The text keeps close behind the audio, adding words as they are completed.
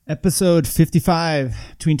Episode 55,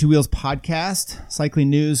 Between Two Wheels podcast, cycling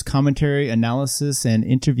news, commentary, analysis, and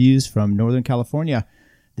interviews from Northern California.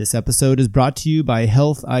 This episode is brought to you by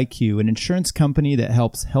Health IQ, an insurance company that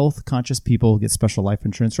helps health-conscious people get special life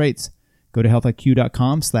insurance rates. Go to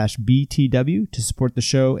healthiq.com/BTW to support the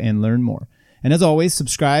show and learn more. And as always,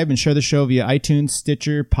 subscribe and share the show via iTunes,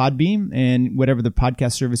 Stitcher, Podbean, and whatever the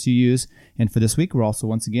podcast service you use. And for this week, we're also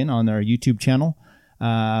once again on our YouTube channel,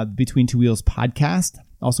 Between Two Wheels podcast.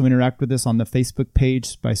 Also interact with us on the Facebook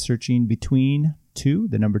page by searching Between Two,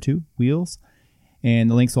 the number 2, Wheels.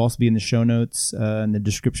 And the links will also be in the show notes in the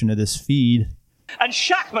description of this feed. And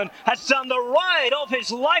Schachmann has done the ride of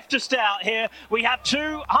his life to stay out here. We have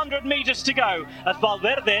 200 metres to go as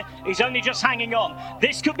Valverde is only just hanging on.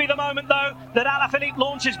 This could be the moment, though, that Alaphilippe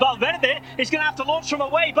launches. Valverde is going to have to launch from a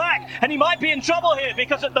way back, and he might be in trouble here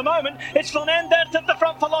because at the moment it's Van Endert at the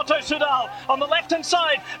front for Lotto Soudal. On the left-hand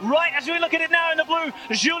side, right as we look at it now in the blue,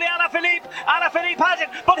 Julian Alaphilippe. Alaphilippe has it,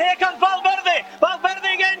 but here comes Valverde.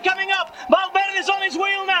 Valverde again coming up. Valverde is on his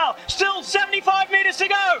wheel now. Still 75 metres to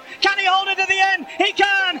go. Can he hold it to the end? He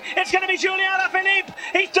can! It's going to be Julian Alaphilippe!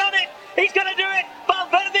 He's done it! He's going to do it!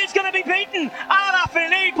 Valverde's going to be beaten!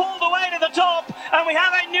 Alaphilippe all the way to the top! And we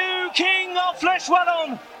have a new king of Flèche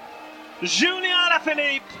Wallonne! Julian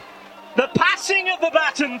Alaphilippe! The passing of the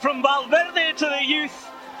baton from Valverde to the youth,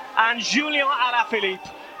 and Julian Alaphilippe,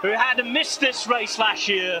 who had missed this race last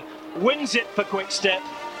year, wins it for Quick-Step.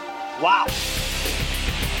 Wow!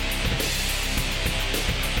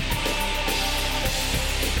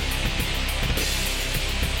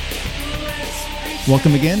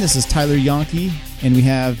 Welcome again. This is Tyler Yonke, and we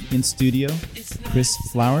have in studio Chris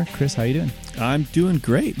Flower. Chris, how you doing? I'm doing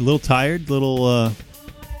great. A little tired, little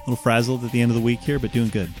frazzled at the end of the week here, but doing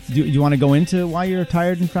good. Do you want to go into why you're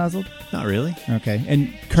tired and frazzled? Not really. Okay.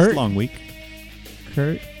 And Kurt? It's a long week.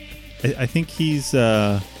 Kurt? I think he's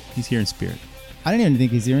here in spirit. I don't even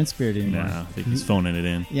think he's here in spirit anymore. No, I think he's phoning it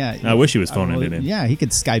in. Yeah. I wish he was phoning it in. Yeah, he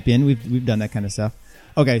could Skype in. We've done that kind of stuff.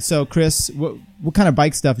 Okay, so Chris, what kind of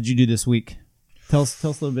bike stuff did you do this week? Tell us a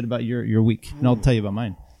little bit about your week, and I'll tell you about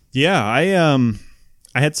mine. Yeah, I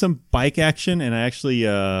had some bike action, and I actually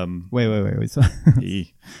wait. So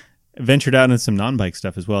ventured out into some non-bike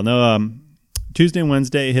stuff as well. No, Tuesday and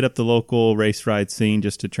Wednesday, hit up the local race ride scene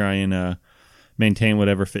just to try and maintain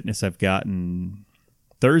whatever fitness I've got. And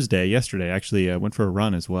yesterday, actually, I went for a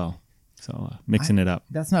run as well. So mixing it up.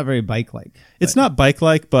 That's not very bike-like. It's not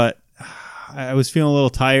bike-like, but I was feeling a little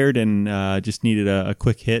tired and just needed a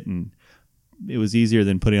quick hit, and it was easier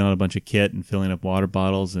than putting on a bunch of kit and filling up water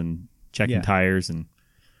bottles and checking tires, and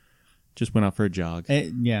just went out for a jog.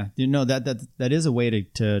 That is a way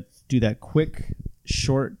to do that quick,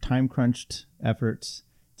 short, time-crunched efforts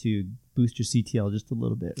to boost your CTL just a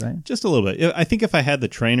little bit, right? Just a little bit. I think if I had the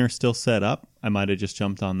trainer still set up, I might have just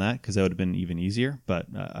jumped on that because that would have been even easier, but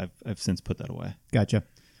I've since put that away. Gotcha.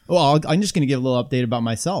 Well, I'm just going to give a little update about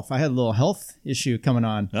myself. I had a little health issue coming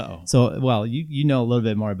on. Uh-oh. So, well, you know a little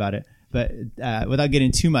bit more about it. But without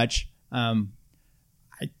getting too much, I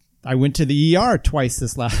went to the ER twice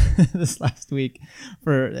this last week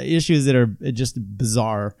for issues that are just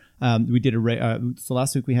bizarre. We did so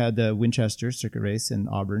last week we had the Winchester circuit race in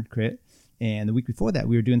Auburn, crit, and the week before that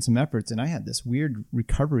we were doing some efforts, and I had this weird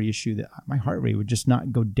recovery issue that my heart rate would just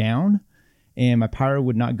not go down, and my power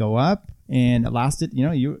would not go up, and it lasted.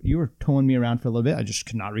 You were towing me around for a little bit. I just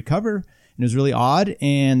could not recover. And it was really odd,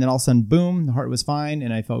 and then all of a sudden, boom, the heart was fine,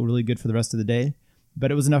 and I felt really good for the rest of the day. But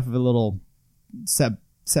it was enough of a little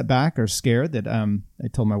setback or scare that I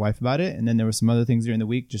told my wife about it, and then there were some other things during the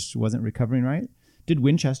week, just wasn't recovering right. Did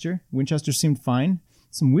Winchester. Winchester seemed fine.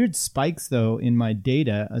 Some weird spikes, though, in my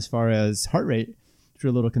data as far as heart rate, which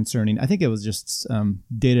were a little concerning. I think it was just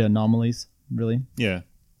data anomalies, really. Yeah.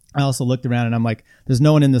 I also looked around and I'm like, there's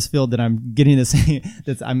no one in this field that I'm getting the same,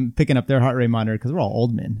 that I'm picking up their heart rate monitor because we're all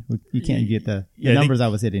old men. You can't get the numbers I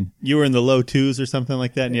was hitting. You were in the low 2s or something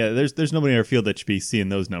like that. And there's nobody in our field that should be seeing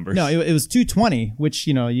those numbers. No, it was 220, which,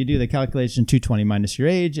 you do the calculation 220 minus your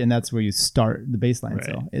age, and that's where you start the baseline.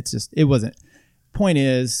 Right. So it wasn't. Point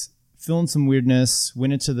is, feeling some weirdness,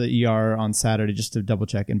 went into the ER on Saturday just to double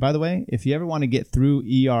check. And by the way, if you ever want to get through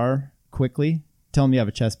ER quickly, tell them you have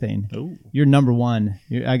a chest pain. Ooh. You're number one.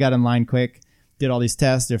 I got in line quick, did all these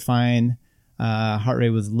tests. They're fine. Heart rate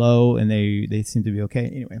was low, and they seem to be okay.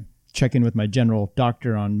 Anyway, check in with my general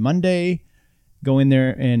doctor on Monday. Go in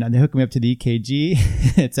there, and they hook me up to the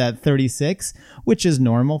EKG. It's at 36, which is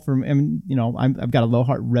normal for me. I mean, I've got a low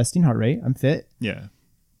resting heart rate. I'm fit. Yeah.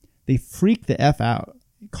 They freak the F out.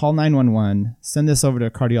 Call 911. Send this over to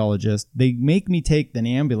a cardiologist. They make me take an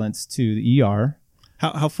ambulance to the ER.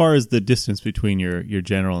 How far is the distance between your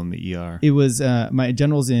general and the ER? It was my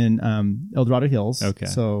general's in El Dorado Hills. Okay.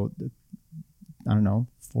 So I don't know,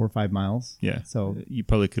 4 or 5 miles. Yeah. So you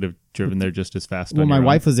probably could have driven there just as fast. Well, on my your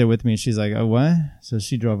wife own. was there with me, and she's like, "Oh, what?" So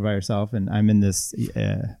she drove by herself, and I'm in this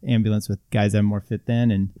ambulance with guys that are more fit than.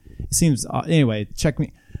 And it seems anyway. Check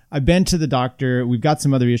me. I've been to the doctor. We've got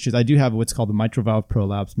some other issues. I do have what's called the mitral valve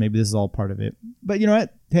prolapse. Maybe this is all part of it. But you know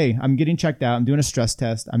what? Hey, I'm getting checked out. I'm doing a stress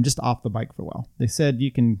test. I'm just off the bike for a while. They said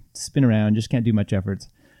you can spin around, just can't do much efforts.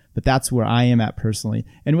 But that's where I am at personally.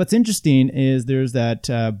 And what's interesting is there's that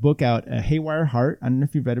book out, Haywire Heart. I don't know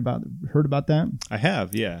if you've heard about that. I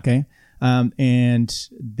have, yeah. Okay. And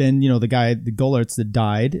then, the guy, the Golarts that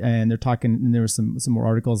died, and they're talking, and there were some more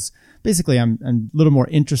articles. Basically, I'm a little more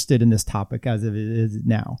interested in this topic as it is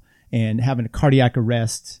now, and having a cardiac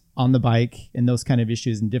arrest on the bike and those kind of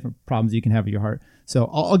issues and different problems you can have with your heart. So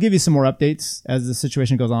I'll give you some more updates as the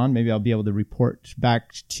situation goes on. Maybe I'll be able to report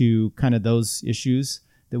back to kind of those issues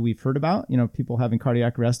that we've heard about, people having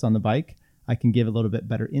cardiac arrest on the bike. I can give a little bit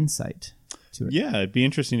better insight to it. Yeah, it'd be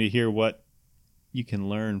interesting to hear what you can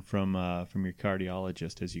learn from your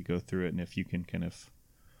cardiologist as you go through it, and if you can kind of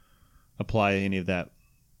apply any of that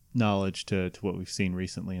knowledge to what we've seen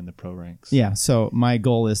recently in the pro ranks. Yeah, so my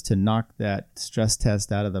goal is to knock that stress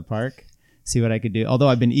test out of the park, see what I could do. Although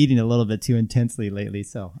I've been eating a little bit too intensely lately,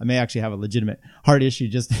 so I may actually have a legitimate heart issue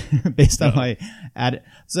just based on my ad.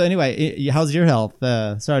 So anyway, how's your health?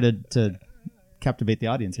 Sorry to captivate the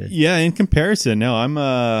audience here. Yeah, in comparison, no,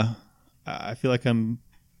 I feel like I'm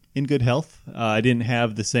in good health. I didn't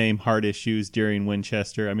have the same heart issues during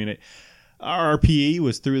Winchester. I mean, our RPE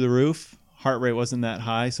was through the roof. Heart rate wasn't that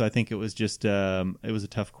high, so I think it was just it was a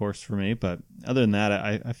tough course for me. But other than that,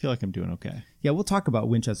 I feel like I'm doing okay. Yeah, we'll talk about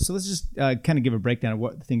Winchester. So let's just kind of give a breakdown of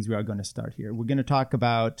what things we are going to start here. We're going to talk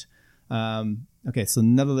about, so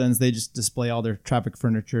Netherlands, they just display all their traffic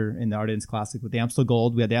furniture in the Ardennes Classic with the Amstel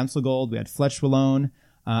Gold. We had the Amstel Gold. We had Flèche Wallonne.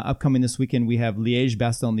 Upcoming this weekend, we have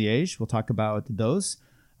Liège-Bastogne-Liège. We'll talk about those.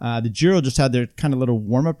 The Giro just had their kind of little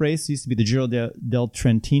warm-up race. It used to be the Giro del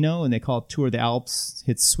Trentino, and they call it Tour of the Alps.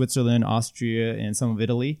 Hits Switzerland, Austria, and some of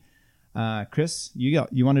Italy. Chris, you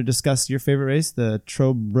want to discuss your favorite race, the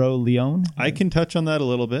Trobro-Lyon? I can touch on that a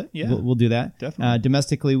little bit. Yeah, we'll do that. Definitely.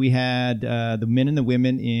 Domestically, we had the men and the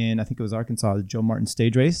women in, I think it was Arkansas, the Joe Martin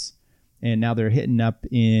stage race. And now they're hitting up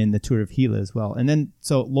in the Tour of Gila as well. And then,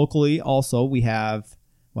 so locally also, we have...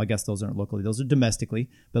 Well, I guess those aren't locally. Those are domestically.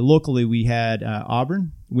 But locally, we had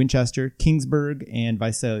Auburn, Winchester, Kingsburg, and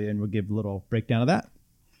Visalia, and we'll give a little breakdown of that.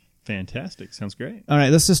 Fantastic. Sounds great. All right,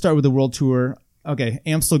 let's just start with the World Tour. Okay,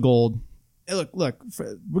 Amstel Gold. Look,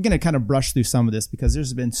 we're going to kind of brush through some of this because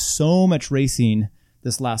there's been so much racing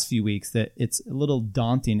this last few weeks that it's a little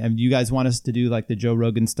daunting. And you guys want us to do like the Joe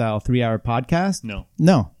Rogan style 3-hour podcast? No,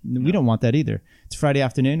 we don't want that either. It's Friday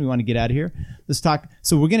afternoon. We want to get out of here. Let's talk.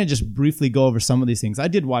 So we're going to just briefly go over some of these things. I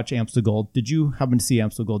did watch Amstel Gold. Did you happen to see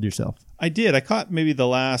Amstel Gold yourself? I did. I caught maybe the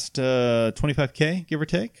last 25K, give or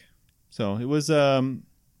take. So it was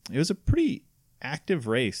a pretty active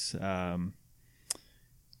race.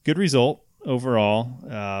 Good result overall.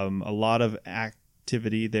 A lot of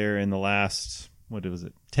activity there in the last... What was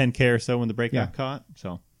it? 10K or so when the break got caught.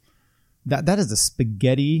 So that is a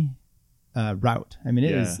spaghetti route. I mean,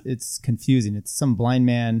 it's confusing. It's some blind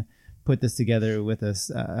man put this together with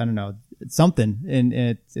us. I don't know, it's something, and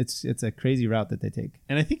it's a crazy route that they take.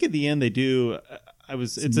 And I think at the end they do.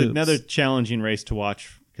 It's loops. Another challenging race to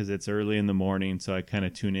watch because it's early in the morning, so I kind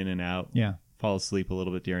of tune in and out. Yeah, fall asleep a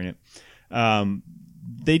little bit during it.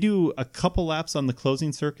 They do a couple laps on the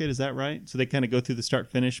closing circuit, is that right? So they kind of go through the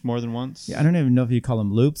start-finish more than once? Yeah, I don't even know if you call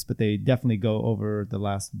them loops, but they definitely go over the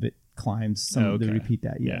last bit climbs. They repeat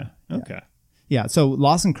that. Yeah. Okay. Yeah, so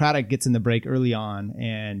Lawson Craddock gets in the break early on,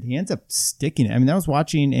 and he ends up sticking it. I mean, I was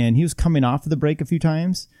watching, and he was coming off of the break a few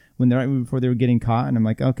times right before they were getting caught, and I'm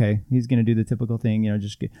like, okay, he's going to do the typical thing,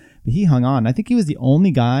 but he hung on. I think he was the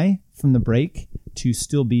only guy from the break to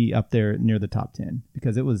still be up there near the top 10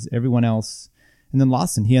 because it was everyone else. And then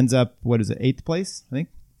Lawson, he ends up, 8th place, I think?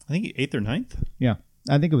 I think 8th or 9th? Yeah,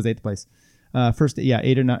 I think it was 8th place.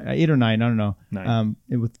 8 or 9, I don't know. 9.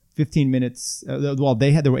 With 15 minutes, there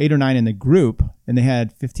were 8 or 9 in the group, and they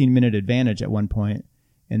had 15-minute advantage at one point,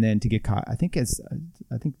 and then to get caught. I think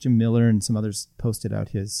Jim Miller and some others posted out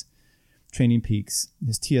his training peaks.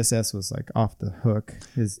 His TSS was like off the hook.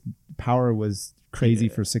 His power was crazy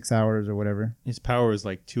for 6 hours or whatever. His power was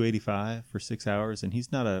like 285 for 6 hours, and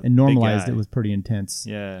he's not a and normalized big guy. It was pretty intense.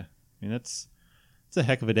 Yeah, I mean it's a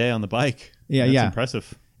heck of a day on the bike. Yeah, That's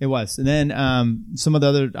impressive. It was. And then some of the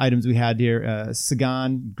other items we had here: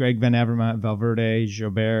 Sagan, Greg Van Avermaet, Valverde,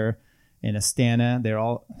 Jobert, and Astana. They're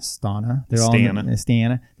all Astana. They're all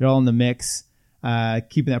in the mix,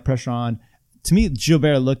 keeping that pressure on. To me,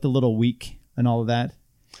 Gilbert looked a little weak and all of that.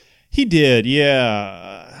 He did,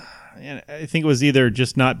 yeah. And I think it was either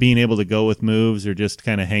just not being able to go with moves or just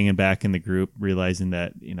kind of hanging back in the group, realizing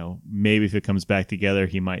that, maybe if it comes back together,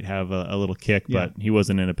 he might have a little kick, but he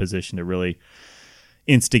wasn't in a position to really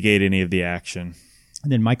instigate any of the action.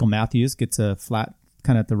 And then Michael Matthews gets a flat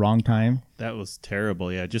kind of at the wrong time. That was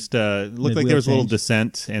terrible, yeah. Just looked like there was a little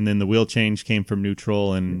descent, and then the wheel change came from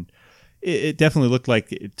neutral, and it definitely looked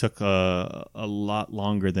like it took a lot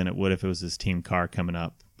longer than it would if it was his team car coming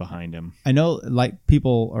up behind him. I know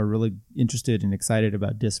people are really interested and excited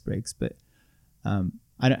about disc brakes, but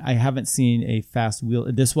I haven't seen a fast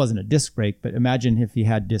wheel. This wasn't a disc brake, but imagine if he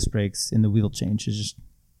had disc brakes in the wheel change.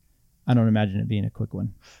 I don't imagine it being a quick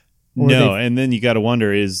one. No, and then you got to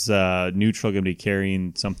wonder, is neutral going to be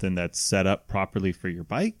carrying something that's set up properly for your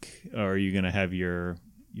bike, or are you going to have your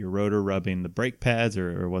rotor rubbing the brake pads,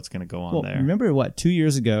 or what's going to go on there? Remember 2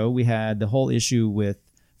 years ago we had the whole issue with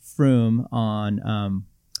Froome on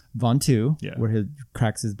Ventoux, where he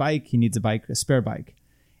cracks his bike. He needs a spare bike,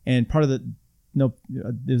 and part of it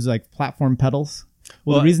was like platform pedals.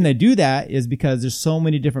 Well, the reason they do that is because there's so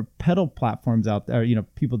many different pedal platforms out there.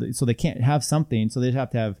 So they can't have something, so they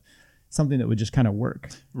have to have something that would just kind of work.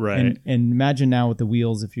 Right. And imagine now with the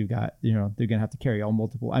wheels, if you've got, they're going to have to carry all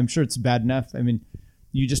multiple. I'm sure it's bad enough. I mean,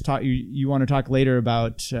 you just talk. You want to talk later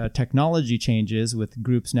about technology changes with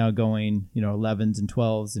groups now going, 11s and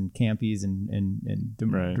 12s and Campies and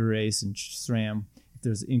Durace and SRAM. If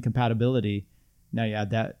there's incompatibility, now you add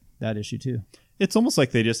that issue too. It's almost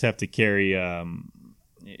like they just have to carry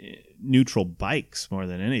neutral bikes more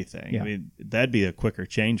than anything. Yeah. I mean, that'd be a quicker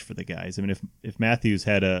change for the guys. I mean, if Matthews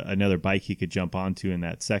had another bike he could jump onto in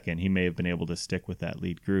that second, he may have been able to stick with that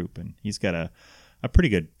lead group, and he's got a pretty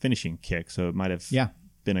good finishing kick, so it might have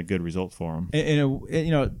been a good result for him.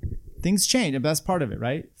 And things change. And that's part of it,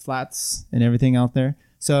 right? Flats and everything out there.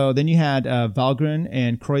 So then you had Valgren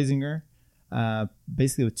and Kreuziger,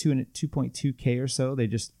 basically with 2.2K or so. They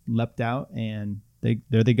just leapt out, and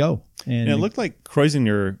there they go. And it looked like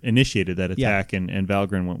Kreuziger initiated that attack, and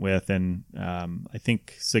Valgren went with. And I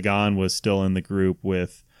think Sagan was still in the group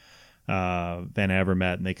with Van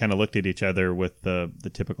Avermaet, and they kind of looked at each other with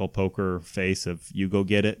the typical poker face of, you go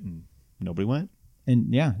get it, and nobody went.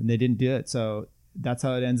 And they didn't do it. So that's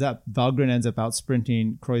how it ends up. Valgren ends up out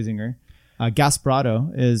sprinting Kreuziger.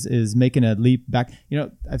 Gasparotto is making a leap back.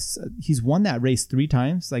 He's won that race 3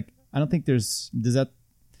 times. Like, I don't think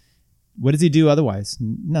what does he do otherwise?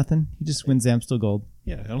 Nothing. He just wins Amstel Gold.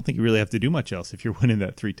 Yeah, I don't think you really have to do much else if you're winning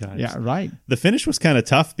that 3 times. Yeah, right. The finish was kind of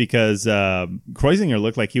tough because Kreuziger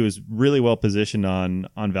looked like he was really well positioned on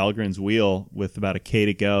Valgren's wheel with about a K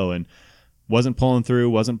to go, and wasn't pulling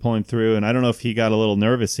through. And I don't know if he got a little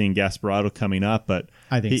nervous seeing Gasparotto coming up, but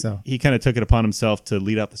I think so. He kind of took it upon himself to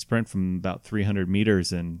lead out the sprint from about 300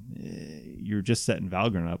 meters, and you're just setting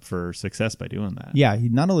Valgren up for success by doing that. Yeah, he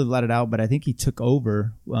not only let it out, but I think he took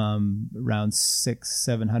over around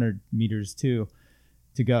 600-700 meters too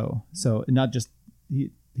to go. So not just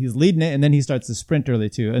he's leading it, and then he starts to sprint early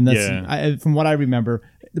too. And that's from what I remember.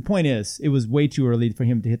 The point is, it was way too early for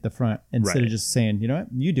him to hit the front instead of just saying, you know what,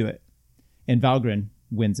 you do it. And Valgren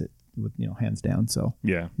wins it with hands down. So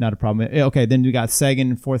not a problem. Okay, then we got Sagan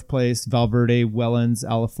in 4th place, Valverde, Wellens,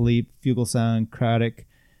 Alaphilippe, Fuglsang, Craddock,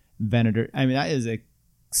 Venator. I mean, that is a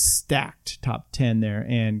stacked top 10 there.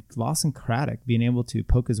 And Lawson Craddock being able to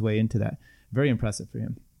poke his way into that, very impressive for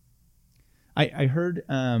him. I heard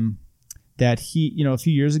that he, a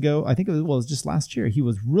few years ago, I think it was just last year, he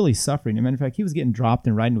was really suffering. As a matter of fact, he was getting dropped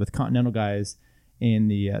and riding with Continental guys in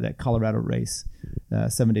the that Colorado race,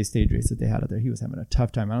 7-day stage race that they had out there. He was having a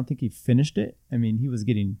tough time. I don't think he finished it. I mean, he was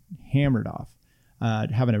getting hammered off,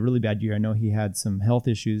 having a really bad year. I know he had some health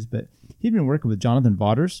issues, but he'd been working with Jonathan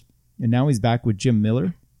Vaughters, and now he's back with Jim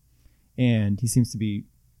Miller, and he seems to be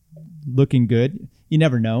looking good. You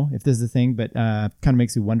never know if this is the thing, but kind of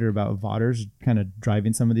makes you wonder about Vaughters kind of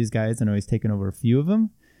driving some of these guys. I know he's taken over a few of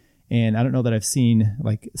them, and I don't know that I've seen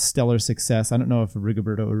like stellar success. I don't know if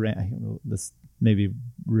Rigoberto maybe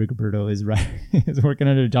Rigoberto is right is working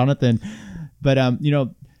under Jonathan, but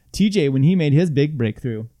TJ, when he made his big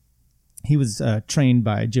breakthrough, he was trained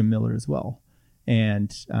by Jim Miller as well,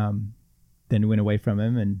 and then went away from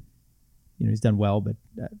him, and he's done well, but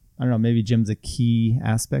I don't know, maybe Jim's a key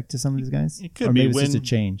aspect to some of these guys. It could or maybe be it's just a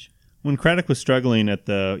change. When Craddock was struggling at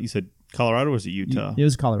you said Colorado, or was it Utah? It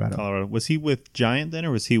was Colorado. Was he with Giant then,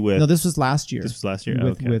 or was he with? No, this was last year.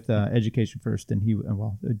 With Education First, and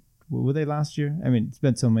were they last year? I mean, it's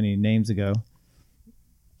been so many names ago.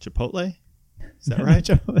 Chipotle? Is that right?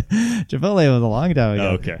 Chipotle was a long time ago.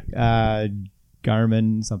 Oh, okay.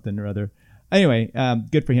 Garmin something or other. Anyway,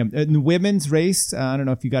 good for him. In the women's race, I don't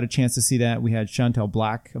know if you got a chance to see that. We had Chantel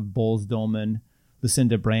Black of Bowles Dolman,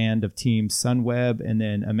 Lucinda Brand of Team Sunweb, and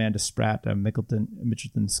then Amanda Spratt of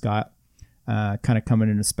Mitchelton Scott, kind of coming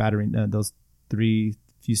in and spattering those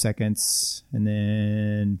few seconds, and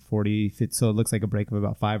then 40. So it looks like a break of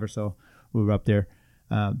about 5 or so. We were up there.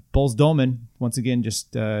 Bowles Dolman, once again,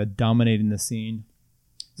 just dominating the scene.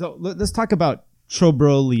 So let's talk about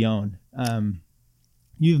Trobro Leon.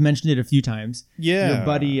 You've mentioned it a few times. Yeah. Your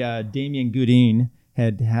buddy Damien Goudin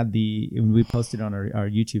had when we posted on our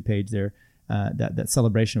YouTube page there, that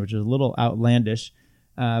celebration, which is a little outlandish.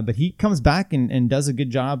 But he comes back and does a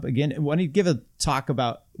good job again. Why don't you give a talk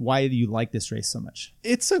about why you like this race so much?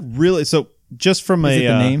 It's just from Is it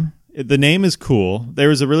the name? The name is cool. There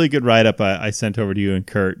was a really good write-up I sent over to you and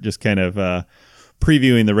Kurt, just kind of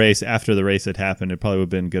previewing the race after the race had happened. It probably would have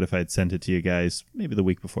been good if I had sent it to you guys maybe the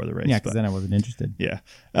week before the race. Yeah, because then I wasn't interested. Yeah.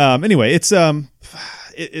 Anyway, it's kind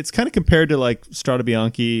of compared to like Strade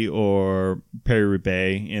Bianche or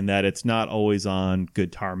Paris-Roubaix in that it's not always on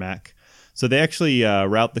good tarmac. So they actually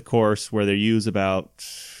route the course where they use about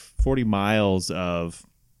 40 miles of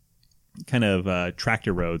kind of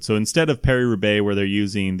tractor road. So instead of Paris-Roubaix where they're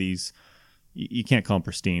using these, you can't call them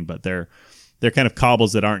pristine, but they're kind of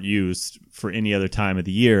cobbles that aren't used for any other time of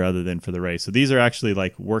the year other than for the race. So these are actually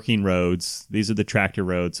like working roads. These are the tractor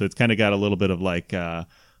roads. So it's kind of got a little bit of like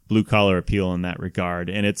blue collar appeal in that regard.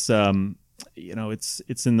 And it's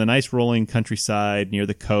it's in the nice rolling countryside near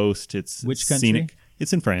the coast. It's which country? Scenic.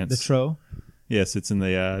 It's in France. The Tro. Yes, it's in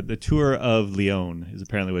the Tour of Lyon is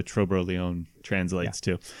apparently what Trobro Lyon translates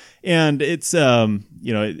to, and it's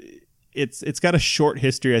it's got a short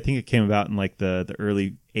history. I think it came about in like the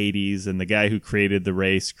early 80s, and the guy who created the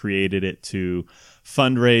race created it to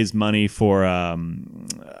fundraise money for a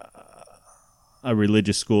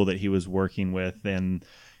religious school that he was working with. And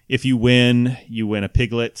if you win a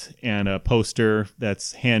piglet and a poster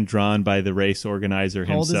that's hand drawn by the race organizer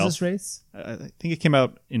himself. How old is this race? I think it came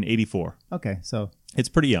out in 84. Okay, so it's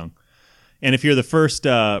pretty young. And if you're the first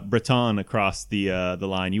Breton across the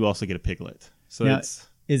line, you also get a piglet. So now, it's.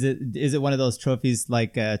 Is it one of those trophies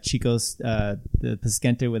like Chico's the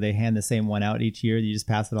Pesquente where they hand the same one out each year? You just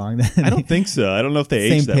pass it along. I don't think so. I don't know if they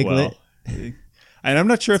age that piglet. well. And I'm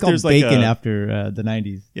not sure it's if there's bacon like after the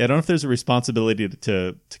 90s. Yeah, I don't know if there's a responsibility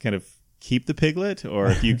to kind of keep the piglet, or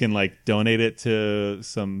if you can like donate it to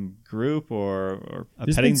some group or a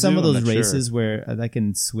There's petting been some zoo. of those races where like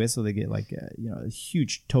in Swiss where they get like a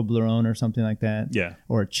huge Toblerone or something like that. Yeah,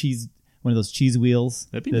 or a cheese. One of those cheese wheels.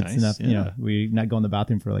 That'd be nice. Enough, yeah. We're not going to the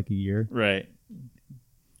bathroom for like a year. Right.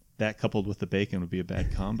 That coupled with the bacon would be a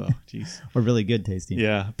bad combo. Jeez. Or really good tasting.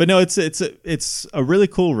 Yeah. But no, it's a really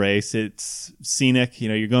cool race. It's scenic.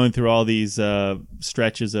 You're going through all these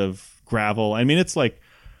stretches of gravel. I mean, it's like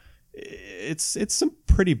it's some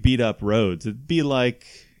pretty beat up roads. It'd be like,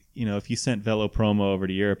 if you sent Velo Promo over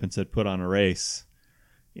to Europe and said put on a race,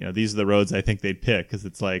 these are the roads I think they'd pick, because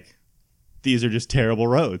it's like these are just terrible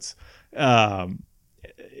roads.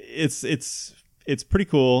 It's pretty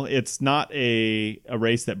cool. It's not a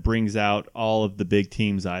race that brings out all of the big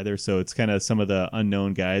teams either. So it's kind of some of the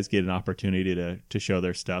unknown guys get an opportunity to show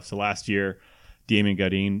their stuff. So last year, Damien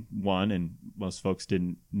Goudin won, and most folks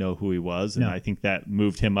didn't know who he was. And I think that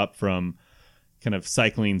moved him up from kind of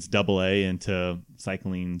cycling's AA into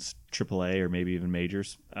cycling's AAA or maybe even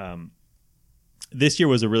majors. This year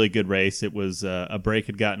was a really good race. It was a break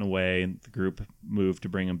had gotten away, and the group moved to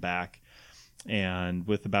bring him back. And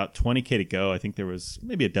with about 20K to go, I think there was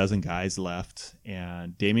maybe a dozen guys left.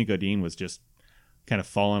 And Damien Goudin was just kind of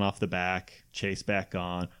falling off the back, chase back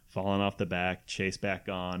on, falling off the back, chase back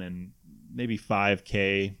on. And maybe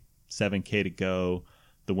 5K, 7K to go.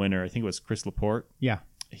 The winner, I think it was Chris Laporte. Yeah.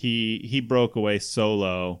 He broke away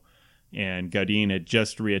solo. And Goudin had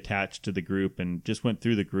just reattached to the group and just went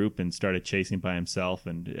through the group and started chasing by himself.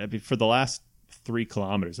 And for the last 3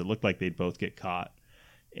 kilometers, it looked like they'd both get caught.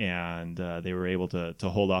 And they were able to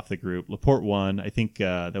hold off the group. Laporte won. I think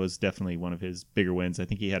that was definitely one of his bigger wins. I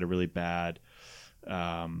think he had a really bad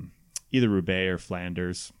either Roubaix or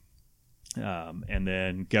Flanders. And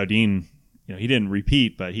then Goudin, he didn't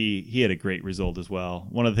repeat, but he had a great result as well.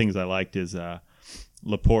 One of the things I liked is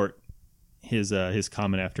Laporte. His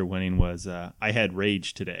comment after winning was, I had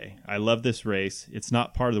rage today. I love this race. It's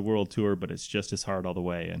not part of the World Tour, but it's just as hard all the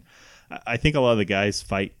way. And I think a lot of the guys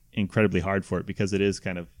fight incredibly hard for it because it is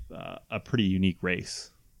kind of a pretty unique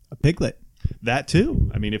race. A piglet. That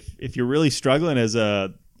too. I mean, if you're really struggling as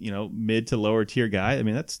a mid to lower tier guy. I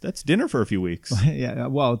mean, that's dinner for a few weeks. Yeah.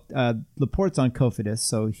 Well, Laporte's on Cofidis,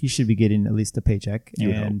 so he should be getting at least a paycheck.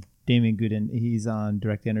 You and hope. Damien Gooden, he's on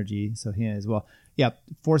Direct Energy, so he as well. Yeah,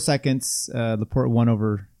 4 seconds. Laporte won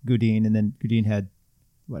over Goodin, and then Goodin had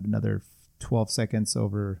another 12 seconds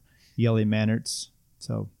over Yeli Mannertz.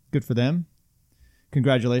 So good for them.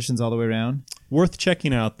 Congratulations all the way around. Worth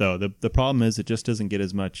checking out, though. The problem is it just doesn't get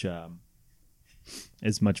as much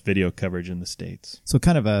video coverage in the States. So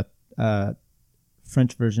kind of a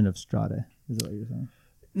French version of Strade, is that what you're saying?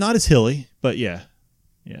 Not as hilly, but yeah.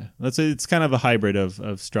 It's kind of a hybrid of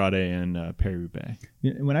Strade and Paris-Roubaix.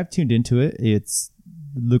 When I've tuned into it, it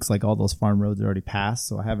looks like all those farm roads are already passed,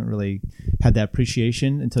 so I haven't really had that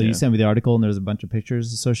appreciation until you sent me the article, and there's a bunch of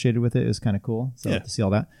pictures associated with it. It was kind of cool to see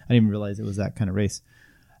all that. I didn't even realize it was that kind of race.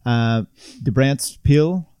 De Brandt's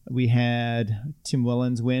Peel, we had Tim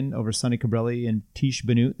Wellens win over Sonny Cabrelli and Tish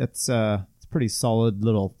Benoot. That's a pretty solid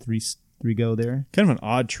little three go there. Kind of an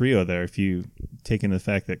odd trio there if you take into the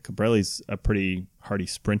fact that Cabrelli's a pretty hardy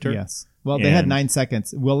sprinter. Yes. Well, they had 9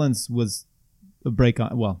 seconds. Wellens was a break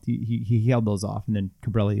on. Well, he held those off, and then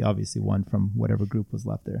Cabrelli obviously won from whatever group was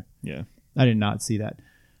left there. Yeah. I did not see that.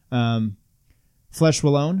 Flèche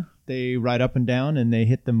Wallonne, they ride up and down, and they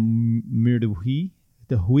hit the Mur de Huy.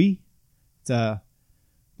 It's a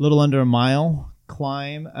little under a mile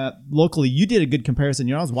climb. Locally, you did a good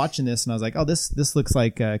comparison. I was watching this, and I was like, oh, this looks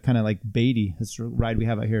like kind of like Beatty, this ride we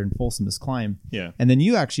have out here in Folsom, this climb. Yeah. And then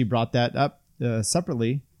you actually brought that up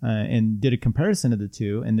separately and did a comparison of the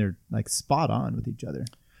two, and they're like spot on with each other.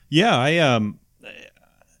 Yeah,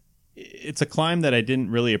 it's a climb that I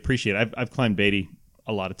didn't really appreciate. I've climbed Beatty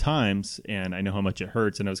a lot of times, and I know how much it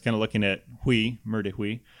hurts. And I was kind of looking at Mur de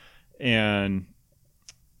Huy, and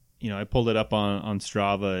I pulled it up on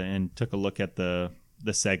Strava and took a look at the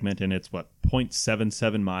segment, and it's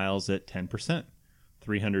 0.77 miles at 10%,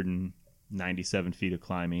 397 feet of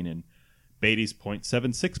climbing, and Beatty's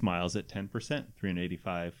 0.76 miles at 10%,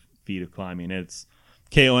 385 feet of climbing. It's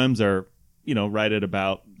KOMs are right at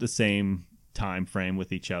about the same time frame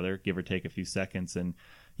with each other, give or take a few seconds. And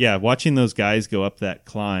yeah, watching those guys go up that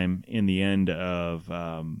climb in the end of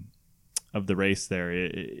the race there,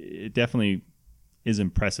 it definitely is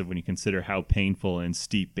impressive when you consider how painful and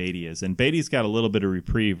steep Beatty is. And Beatty's got a little bit of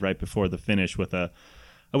reprieve right before the finish with I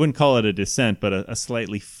wouldn't call it a descent, but a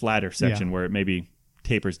slightly flatter section where it maybe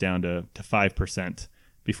tapers down to 5%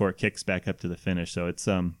 before it kicks back up to the finish. So it's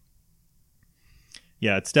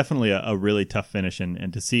it's definitely a really tough finish,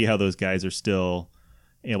 and to see how those guys are still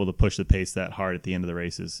able to push the pace that hard at the end of the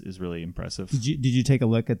race is really impressive. Did you take a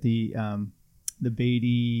look at the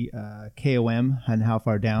Beatty KOM and how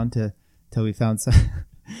far down till we found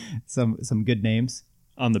some good names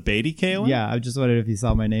on the Beatty KOM? Yeah, I just wondered if you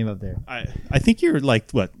saw my name up there. I think you're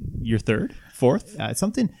your third, fourth?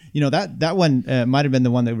 Something. That one might have been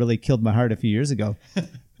the one that really killed my heart a few years ago.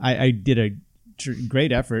 I did a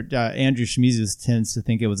great effort. Andrew Shimizu tends to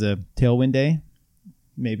think it was a tailwind day,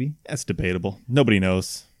 maybe. That's debatable. Nobody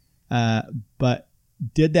knows. But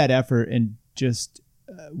did that effort, and just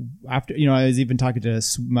after, I was even talking to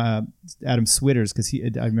Adam Switters, because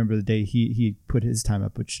I remember the day he put his time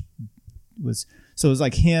up, which was, so it was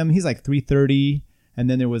like him, he's like 3:30, and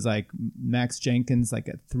then there was like Max Jenkins like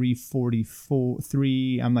at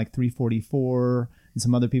 3:44, I'm like 3:44, and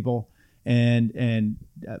some other people. And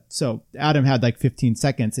so Adam had like 15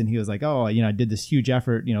 seconds, and he was like, oh, I did this huge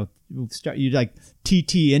effort, you like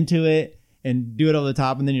TT into it and do it over the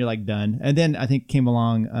top, and then you're like done. And then I think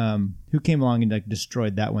who came along and like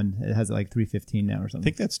destroyed that one. It has like 3:15 now or something. I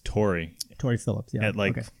think that's Tori Phillips. Yeah. At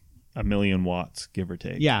like 1,000,000 watts, give or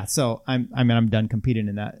take. Yeah. So I'm done competing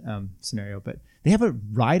in that scenario, but they have a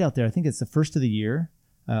ride out there. I think it's the first of the year,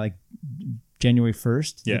 like January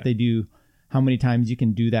 1st. Yeah. That they do. How many times you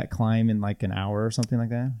can do that climb in like an hour or something like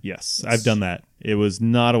that? Yes, I've done that. It was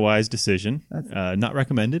not a wise decision. Not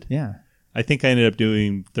recommended. Yeah. I think I ended up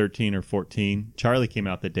doing 13 or 14. Charlie came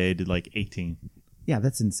out that day, did like 18. Yeah,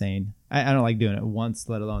 that's insane. I don't like doing it once,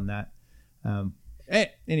 let alone that.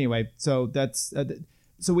 Anyway, so that's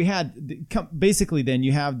so we had basically. Then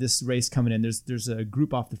you have this race coming in. There's a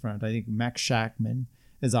group off the front. I think Max Schachmann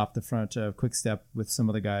is off the front of Quick Step with some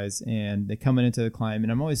of the guys, and they coming into the climb.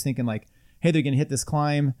 And I'm always thinking like, hey, they're going to hit this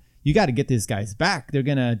climb. You got to get these guys back. They're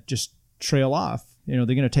going to just trail off. They're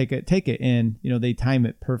going to take it. And, they time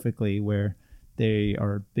it perfectly where they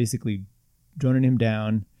are basically droning him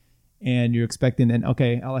down. And you're expecting then,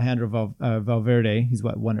 okay, Alejandro Valverde, he's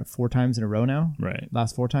won it 4 times in a row now? Right.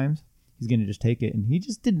 Last 4 times. He's going to just take it. And he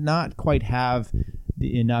just did not quite have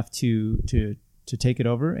enough to take it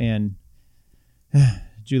over. And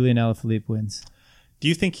Julian Alaphilippe wins. Do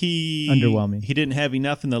you think Underwhelming. He didn't have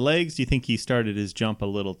enough in the legs? Do you think he started his jump a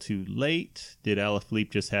little too late? Did Alaphilippe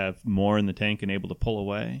just have more in the tank and able to pull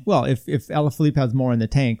away? Well, if Alaphilippe has more in the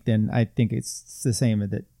tank, then I think it's the same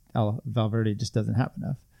that Valverde just doesn't have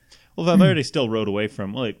enough. Well, Valverde still rode away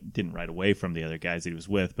from. Well, he didn't ride away from the other guys he was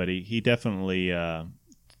with, but he definitely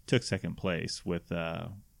took second place with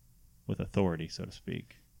authority, so to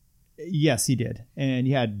speak. Yes, he did, and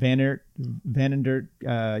he had Jelle Van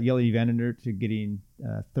Aert to getting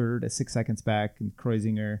third at 6 seconds back, and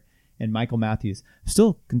Kreuziger and Michael Matthews.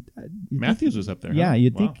 Still, Matthews was up there. Yeah, huh?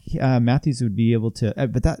 you'd Wow. think Matthews would be able to,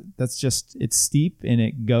 but that's just, it's steep and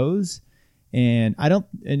it goes. And I don't.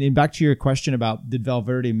 And back to your question about did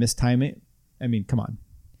Valverde mistime it? I mean, come on.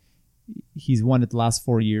 He's won it the last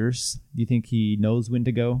 4 years. Do you think he knows when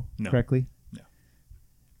to go correctly?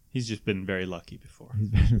 He's just been very lucky before. He's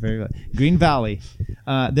been very lucky. Green Valley.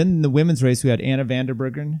 Then in the women's race, we had Anna van der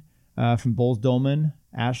Breggen from Boels Dolman,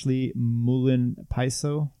 Ashley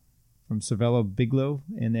Moulin-Paiso from Cervelo Biglow,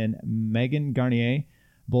 and then Megan Garnier,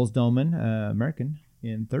 Boels Dolman, American,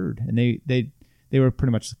 in third. And they were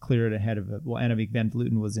pretty much cleared ahead of it. Well, Annemiek van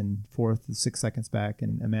Vleuten was in fourth, 6 seconds back,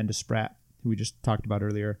 and Amanda Spratt, who we just talked about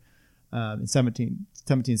earlier, in 17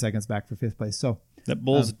 seconds back for fifth place. So that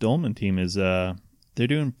Boels Dolman team is they're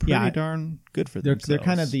doing pretty darn good for themselves. They're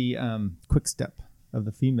kind of the quick step of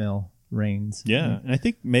the female reigns. Yeah, and I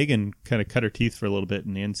think Megan kind of cut her teeth for a little bit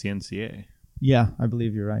in the NCNCA. Yeah, I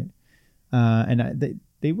believe you're right. And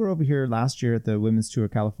they were over here last year at the Women's Tour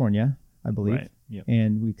of California, I believe. Right. Yep.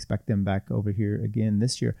 And we expect them back over here again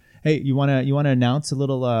this year. Hey, you wanna announce a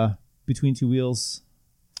little Between Two Wheels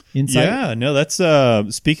insight? Yeah, no, that's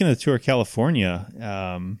speaking of the Tour of California.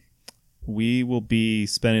 We will be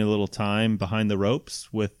spending a little time behind the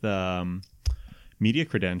ropes with media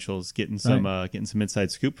credentials, getting some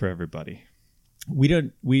inside scoop for everybody.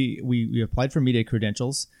 We applied for media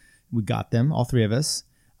credentials. We got them, all three of us.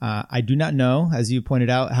 I do not know, as you pointed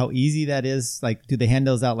out, how easy that is. Like, do they hand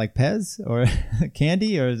those out like Pez or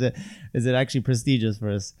candy, or is it actually prestigious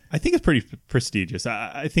for us? I think it's pretty prestigious.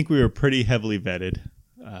 I think we were pretty heavily vetted.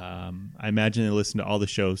 I imagine they listened to all the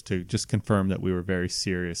shows to just confirm that we were very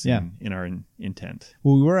serious in our intent.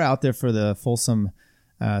 Well, we were out there for the Folsom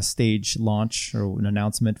stage launch or an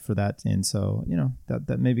announcement for that, and so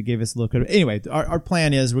that maybe gave us a look. Anyway, our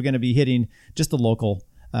plan is we're going to be hitting just the local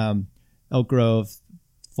Elk Grove,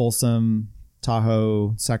 Folsom,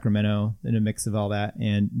 Tahoe, Sacramento, in a mix of all that,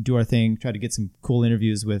 and do our thing. Try to get some cool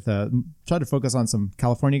interviews with. Try to focus on some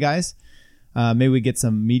California guys. Maybe we get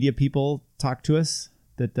some media people talk to us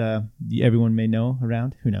that everyone may know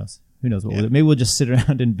around. Who knows? Who knows what we'll do? Maybe we'll just sit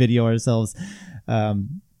around and video ourselves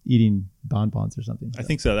eating bonbons or something. I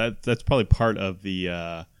think so. That's probably part of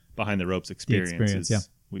the behind the ropes experience.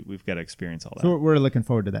 We've got to experience all that. So we're looking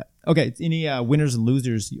forward to that. Okay, any winners and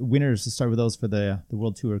losers? Winners, to start with those for the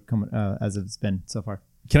World Tour coming as it's been so far.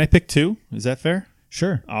 Can I pick two? Is that fair?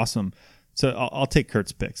 Sure. Awesome. So I'll take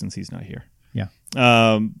Kurt's pick since he's not here. Yeah.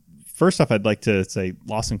 First off, I'd like to say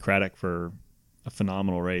Lawson Craddock for a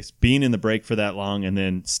phenomenal race. Being in the break for that long and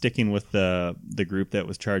then sticking with the group that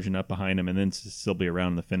was charging up behind him and then to still be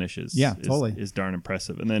around in the finishes is darn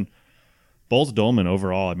impressive. And then Boels Dolman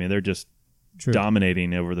overall, I mean, they're just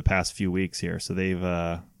dominating over the past few weeks here. So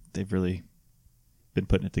they've really been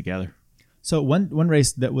putting it together. So one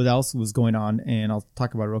race that what else was going on, and I'll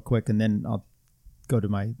talk about it real quick, and then I'll go to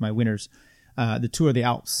my winners. The Tour of the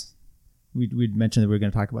Alps. We'd mentioned that we were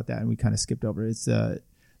going to talk about that, and we kind of skipped over it. It's a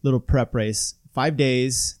little prep race. 5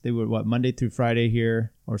 days. They were, Monday through Friday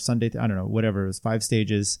here, or Sunday, I don't know, whatever. It was 5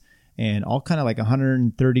 stages, and all kind of like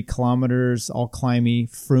 130 kilometers, all climby.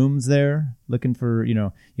 Froome's there, looking for,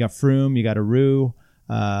 you got Froome, you got Aru,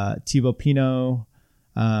 Thibaut Pinot,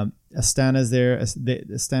 Astana's there.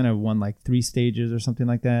 Astana won like 3 stages or something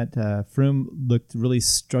like that. Froome looked really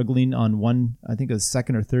struggling on one, I think it was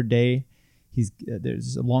second or third day.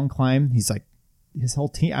 There's a long climb. He's like, his whole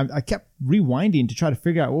team, I kept rewinding to try to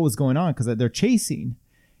figure out what was going on because they're chasing.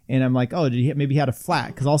 And I'm like, oh, maybe he had a flat?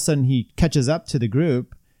 Because all of a sudden he catches up to the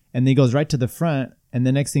group and then he goes right to the front. And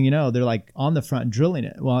the next thing you know, they're like on the front drilling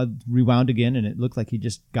it. Well, I rewound again and it looked like he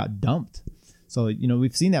just got dumped. So,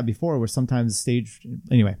 we've seen that before where sometimes the stage,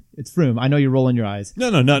 anyway, it's Froome. I know you're rolling your eyes.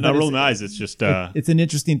 No, not rolling my eyes. It's just, it's an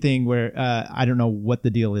interesting thing where, I don't know what the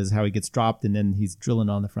deal is, how he gets dropped and then he's drilling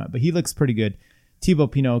on the front, but he looks pretty good.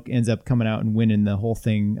 Thibaut Pinot ends up coming out and winning the whole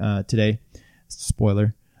thing, today.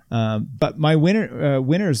 Spoiler. But my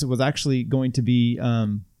winners was actually going to be,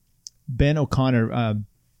 Ben O'Connor,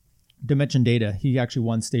 Dimension Data. He actually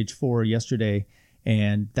won stage 4 yesterday.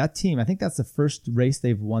 And that team, I think that's the first race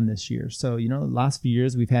they've won this year. So, the last few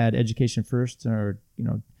years we've had Education First or,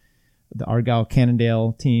 the Argyle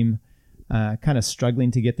Cannondale team kind of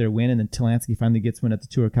struggling to get their win, and then Talansky finally gets one at the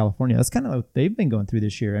Tour of California. That's kind of what they've been going through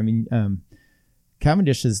this year. I mean,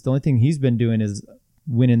 Cavendish is the only thing he's been doing is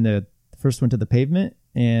winning the first one to the pavement,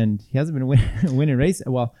 and he hasn't been winning race.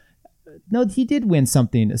 Well, no, he did win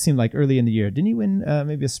something. It seemed like early in the year. Didn't he win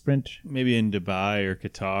maybe a sprint? Maybe in Dubai or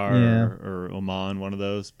Qatar or Oman, one of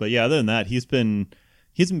those. But yeah, other than that, he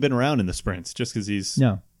hasn't been around in the sprints just because he's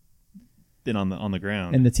been on the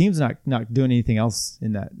ground. And the team's not doing anything else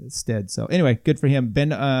in that stead. So anyway, good for him.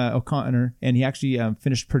 Ben O'Connor, and he actually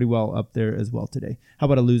finished pretty well up there as well today. How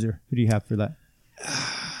about a loser? Who do you have for that?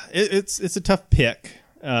 It's a tough pick.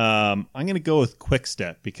 I'm going to go with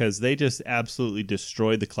Quick-Step because they just absolutely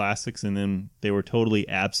destroyed the classics, and then they were totally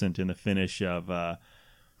absent in the finish of what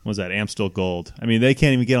was that, Amstel Gold. I mean, they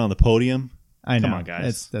can't even get on the podium. I know. Come on,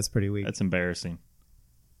 guys. That's pretty weak. That's embarrassing.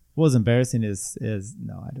 What was embarrassing is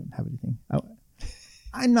no, I don't have anything.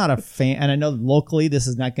 I'm not a fan, and I know locally this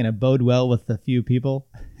is not going to bode well with a few people.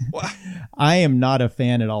 I am not a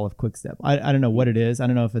fan at all of Quick-Step. I don't know what it is. I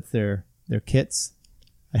don't know if it's their kits.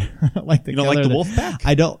 I don't like the you don't like the Wolfpack?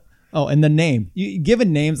 I don't. Oh, and the name.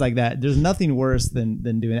 Given names like that, there's nothing worse than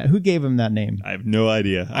doing that. Who gave him that name? I have no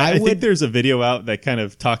idea. I think there's a video out that kind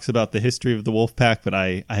of talks about the history of the Wolfpack, but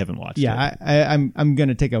I haven't watched it. Yeah, I'm going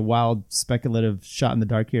to take a wild speculative shot in the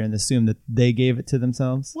dark here and assume that they gave it to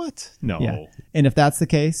themselves. What? No. Yeah. And if that's the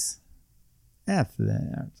case, F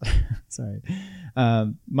that. Sorry.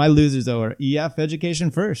 My losers, though, are EF Education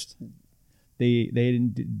First. They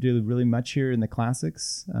didn't do really much here in the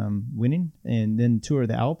classics, winning, and then Tour of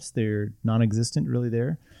the Alps, they're non-existent really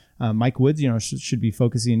there. Mike Woods, should be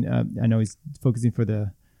focusing. I know he's focusing for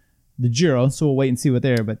the Giro, so we'll wait and see what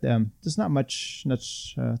there. But just not much to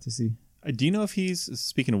see. Do you know if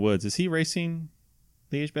speaking of Woods, is he racing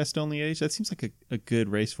Liège-Bastogne-Liège? That seems like a good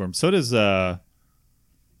race for him. So does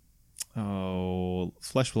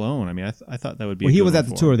Flesh Wallonne. I mean, I thought that would be. Well, he was at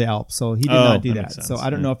the Tour of the Alps, so he did not do that. So I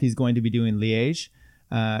don't know if he's going to be doing Liège.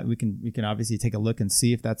 We can obviously take a look and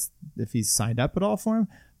see if he's signed up at all for him.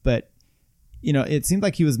 But it seemed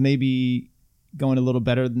like he was maybe going a little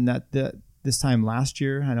better than that this time last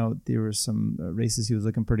year. I know there were some races he was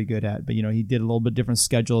looking pretty good at, but he did a little bit different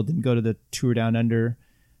schedule. Didn't go to the Tour Down Under,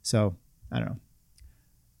 so I don't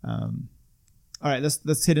know. All right,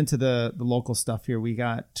 let's hit into the local stuff here. We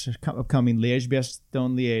got upcoming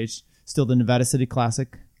Liège-Bastogne-Liège, still the Nevada City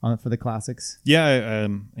Classic for the classics. Yeah,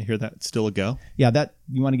 I hear that's still a go. Yeah,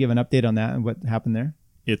 you want to give an update on that and what happened there?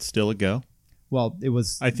 It's still a go. Well, it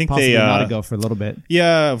was I think possibly they not a go for a little bit.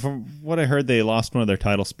 Yeah, from what I heard, they lost one of their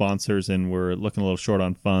title sponsors and were looking a little short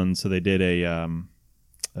on funds, so they did a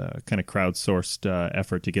kind of crowdsourced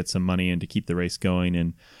effort to get some money and to keep the race going.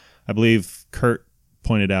 And I believe Kurt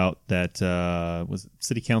pointed out that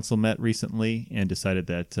City Council met recently and decided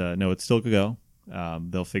that no, it's still a go.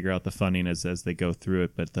 They'll figure out the funding as they go through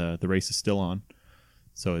it, but the race is still on.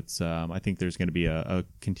 So it's I think there's going to be a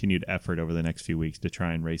continued effort over the next few weeks to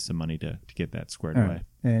try and raise some money to get that squared away. Right.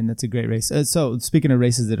 And that's a great race. So speaking of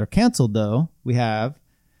races that are canceled, though, we have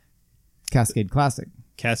Cascade Classic.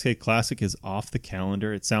 Cascade Classic is off the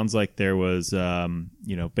calendar. It sounds like there was,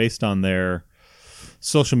 based on their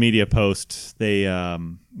social media post, they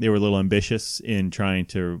were a little ambitious in trying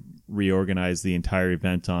to reorganize the entire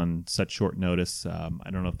event on such short notice. I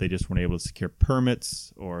don't know if they just weren't able to secure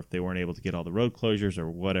permits or if they weren't able to get all the road closures or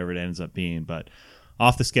whatever it ends up being, but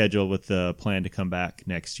off the schedule with the plan to come back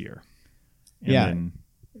next year. And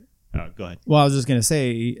then, go ahead. Well, I was just going to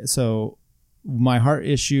say, so my heart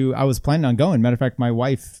issue, I was planning on going. Matter of fact, my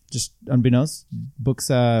wife, just unbeknownst, books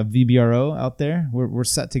VBRO out there. We're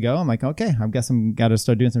set to go. I'm like, okay, I guess I'm got to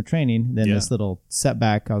start doing some training. Then this little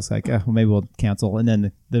setback, I was like, well, maybe we'll cancel. And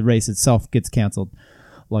then the race itself gets canceled.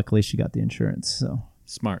 Luckily, she got the insurance. So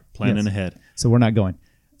smart, planning ahead. So we're not going.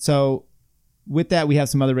 So with that, we have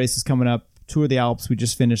some other races coming up. Tour of the Alps, we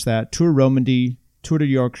just finished that. Tour Romandy, Tour de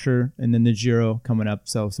Yorkshire, and then the Giro coming up.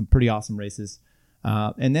 So some pretty awesome races.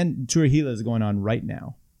 And then Tour Gila is going on right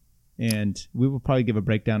now, and we will probably give a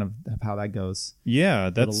breakdown of how that goes.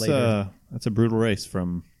 Yeah, that's a brutal race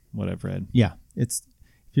from what I've read. Yeah, if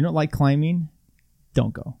you don't like climbing,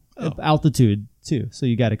 don't go. Altitude too, so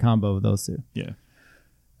you got a combo of those two. Yeah.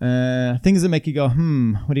 Things that make you go,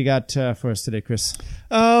 what do you got for us today, Chris?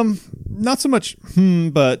 Not so much,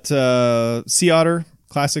 but Sea Otter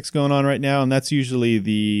Classic's going on right now, and that's usually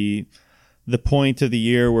the point of the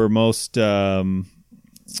year where most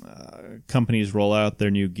companies roll out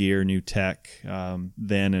their new gear, new tech.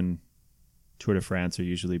 Then and Tour de France are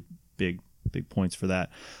usually big points for that.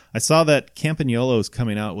 I saw that Campagnolo is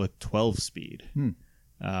coming out with 12 speed.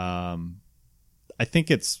 I I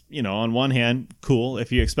think it's, on one hand, cool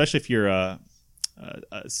especially if you're a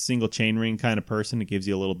single chain ring kind of person. It gives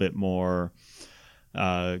you a little bit more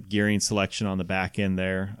gearing selection on the back end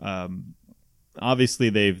there. Obviously,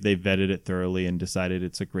 they've vetted it thoroughly and decided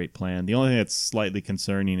it's a great plan. The only thing that's slightly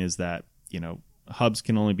concerning is that hubs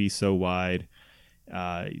can only be so wide,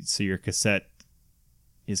 so your cassette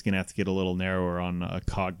is going to have to get a little narrower on a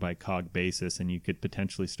cog by cog basis, and you could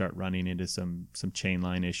potentially start running into some chain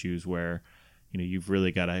line issues where you've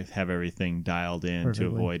really got to have everything dialed in perfectly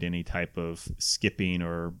to avoid any type of skipping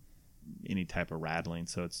or any type of rattling.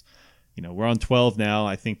 So it's we're on 12 now.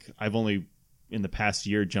 I think I've only in the past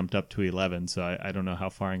year jumped up to 11, so I don't know how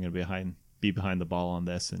far I'm going to be behind the ball on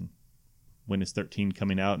this, and when is 13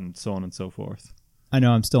 coming out, and so on and so forth. I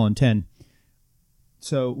know I'm still on 10.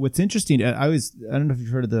 So what's interesting, I don't know if you've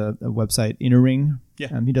heard of the website InnerRing.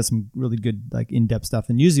 Yeah. He does some really good in-depth stuff,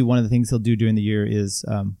 and usually one of the things he'll do during the year is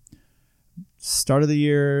start of the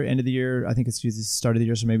year, end of the year. I think it's usually start of the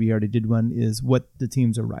year, so maybe he already did one, is what the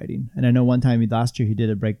teams are riding. And I know one time last year he did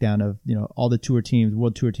a breakdown of all the tour teams,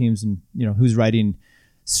 world tour teams, and who's riding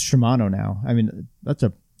Shimano now. I mean, that's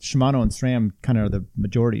a Shimano and SRAM kind of are the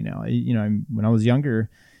majority now. When I was younger,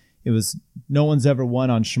 it was no one's ever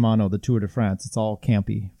won on Shimano the Tour de France. It's all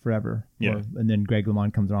Campy forever. Yeah. And then Greg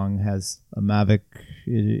LeMond comes along and has a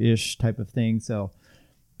Mavic-ish type of thing. So,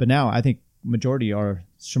 but now I think majority are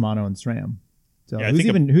Shimano and SRAM. So yeah,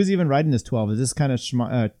 who's even riding this 12? Is this kind of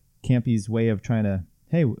Campy's way of trying to,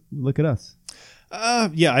 hey, look at us?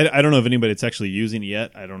 Yeah, I don't know if anybody that's actually using it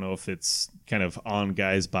yet. I don't know if it's kind of on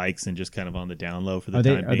guys' bikes and just kind of on the down low for the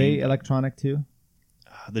time being. Are they electronic too?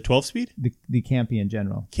 The 12-speed? The Campy in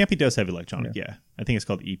general. Campy does have electronic, yeah. I think it's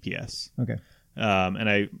called EPS. Okay.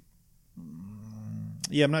 And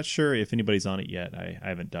I'm not sure if anybody's on it yet. I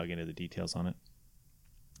haven't dug into the details on it.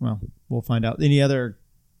 Well, we'll find out. Any other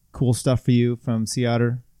cool stuff for you from Sea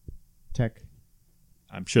Otter Tech?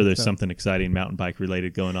 I'm sure there's something exciting mountain bike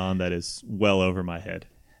related going on that is well over my head.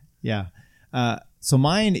 Yeah. So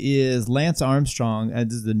mine is Lance Armstrong.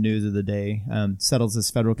 This is the news of the day. Settles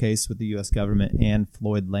this federal case with the U.S. government and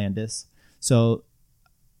Floyd Landis. So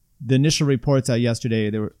the initial reports out yesterday,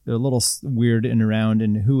 they were a little weird and around,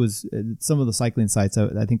 and some of the cycling sites,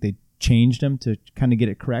 I think they changed them to kind of get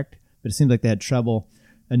it correct, but it seemed like they had trouble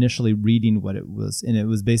initially reading what it was. And it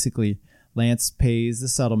was basically Lance pays the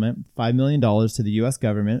settlement, $5 million to the U.S.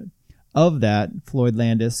 government. Of that, Floyd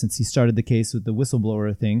Landis, since he started the case with the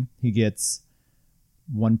whistleblower thing, he gets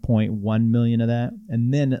 $1.1 million of that.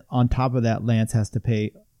 And then on top of that, Lance has to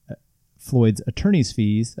pay Floyd's attorney's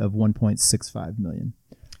fees of $1.65 million.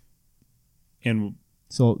 And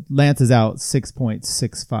so Lance is out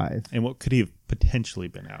 $6.65. And what could he have potentially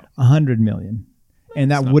been out? $100 million. And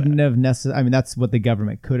that wouldn't have necessarily, I mean, that's what the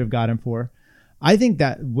government could have got him for. I think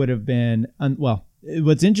that would have been,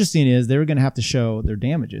 what's interesting is they were going to have to show their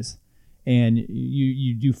damages. And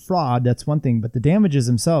you do fraud, that's one thing, but the damages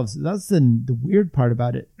themselves, that's the weird part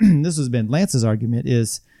about it. This has been Lance's argument,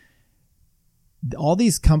 is all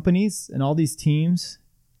these companies and all these teams,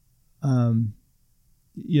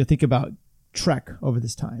 think about Trek over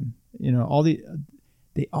this time,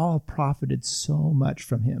 they all profited so much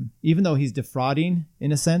from him, even though he's defrauding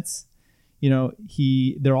in a sense.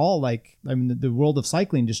 They're all the world of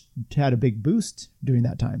cycling just had a big boost during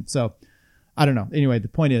that time. So I don't know. Anyway, the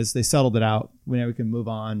point is they settled it out. Now we can move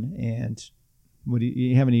on. And do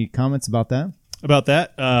you have any comments about that? About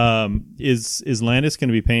that, is Landis going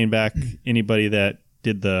to be paying back anybody that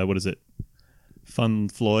did the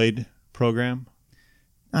Fund Floyd program?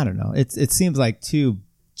 I don't know. It seems like two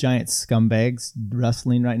giant scumbags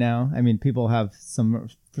wrestling right now. I mean, people have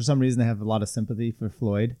for some reason they have a lot of sympathy for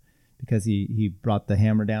Floyd because he brought the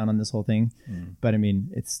hammer down on this whole thing. But I mean,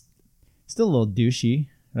 it's still a little douchey,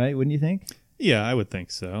 right? Wouldn't you think? Yeah, I would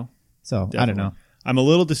think so. So definitely. I don't know. I'm a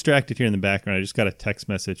little distracted here in the background. I just got a text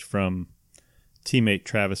message from teammate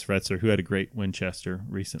Travis Retzer, who had a great Winchester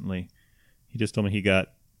recently. He just told me he got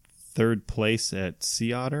third place at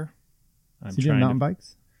Sea Otter. Is he doing mountain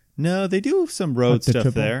bikes? No, they do some road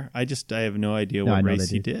stuff there. I have no idea what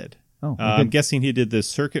race he did. Oh, I'm guessing he did the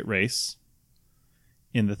circuit race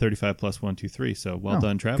in the 35 plus 123. So well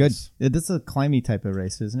done, Travis. Good. This is a climby type of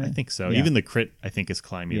race, isn't it? I think so. Yeah. Even the crit, I think, is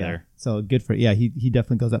climby there. So good for he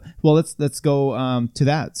definitely goes up. Well, let's go to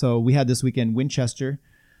that. So we had this weekend Winchester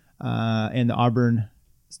and the Auburn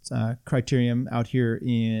Criterium out here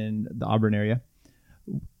in the Auburn area.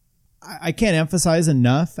 I can't emphasize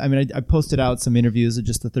enough. I mean, I posted out some interviews of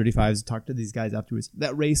just the 35s and talked to these guys afterwards.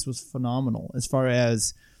 That race was phenomenal as far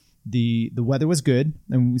as the weather was good.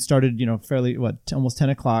 And we started, fairly, almost 10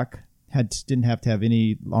 o'clock. Didn't have to have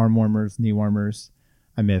any arm warmers, knee warmers.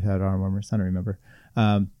 I may have had arm warmers. I don't remember.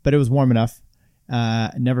 But it was warm enough.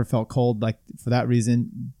 It never felt cold. Like for that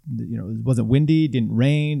reason, you know, it wasn't windy, didn't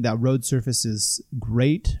rain. That road surface is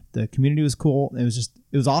great. The community was cool. It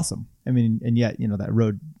was awesome. I mean, and yet, you know, that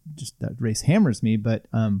race hammers me, but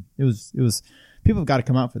it was people have got to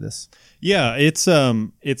come out for this. Yeah, it's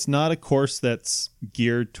not a course that's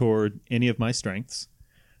geared toward any of my strengths,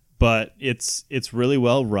 but it's really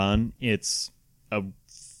well run. It's a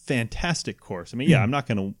fantastic course. I mean, yeah, I'm not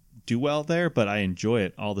going to do well there, but I enjoy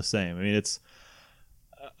it all the same. I mean, it's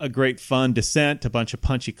a great fun descent, a bunch of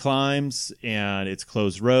punchy climbs, and it's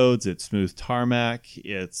closed roads, it's smooth tarmac.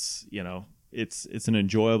 It's, you know, it's an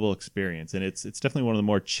enjoyable experience, and it's definitely one of the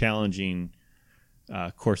more challenging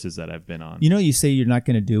courses that I've been on. You know, you say you're not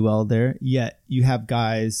going to do well there, yet you have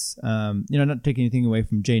guys, you know, not taking anything away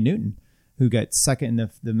from Jay Newton, who got second in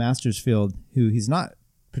the Masters field, who he's not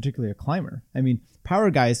particularly a climber. I mean, power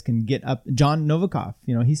guys can get up. John Novikov,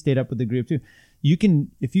 you know, he stayed up with the group too. You can,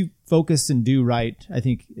 if you focus and do right, I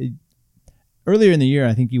think earlier in the year,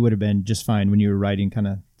 I think you would have been just fine when you were riding kind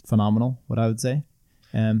of phenomenal, what I would say.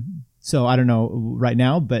 So I don't know right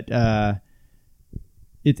now, but and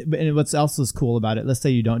what's else is cool about it, let's say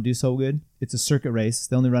you don't do so good. It's a circuit race.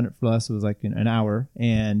 They only run it for us. It was like an hour,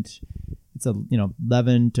 and it's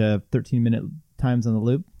 11 to 13 minute times on the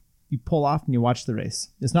loop. You pull off and you watch the race.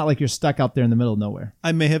 It's not like you're stuck out there in the middle of nowhere.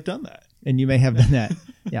 I may have done that. And you may have done that.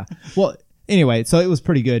 Yeah. Well, anyway, so it was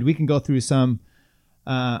pretty good. We can go through some.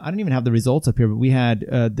 I don't even have the results up here, but we had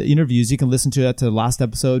the interviews. You can listen to that to the last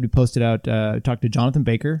episode. We posted out, talked to Jonathan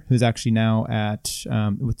Baker, who's actually now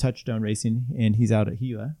with Touchstone Racing, and he's out at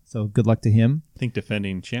Gila. So good luck to him. I think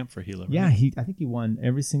defending champ for Gila. Right? Yeah, I think he won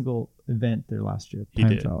every single event there last year. He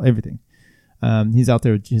did. Trial, everything. He's out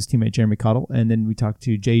there with his teammate Jeremy Cottle. And then we talked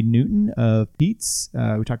to Jay Newton of Pete's.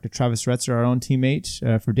 We talked to Travis Retzer, our own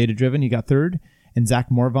teammate for Data Driven. He got third. And Zach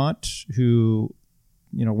Morvant, who,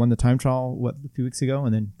 you know, won the time trial, a few weeks ago,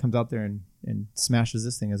 and then comes out there and smashes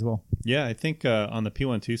this thing as well. Yeah, I think on the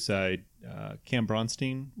P12 side, Cam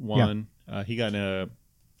Bronstein won. Yeah. He got a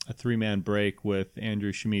three-man break with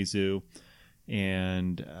Andrew Shimizu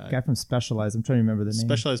and guy from Specialized. I'm trying to remember the name.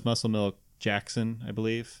 Specialized Muscle Milk Jackson, I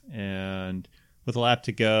believe. And with a lap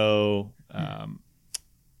to go,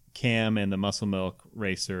 Cam and the Muscle Milk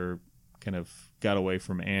racer kind of got away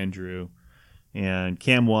from Andrew. And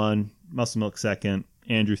Cam won, Muscle Milk second,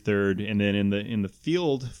 Andrew third, and then in the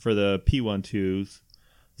field for the P12s,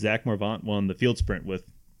 Zach Morvant won the field sprint with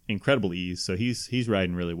incredible ease. So he's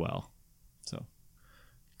riding really well. So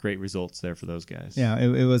great results there for those guys. Yeah,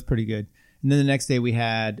 it was pretty good. And then the next day we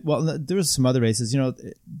had, well, there was some other races. You know,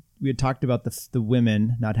 we had talked about the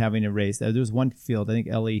women not having a race. There was one field, I think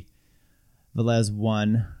Ellie Velez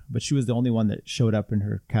won, but she was the only one that showed up in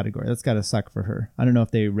her category. That's got to suck for her. I don't know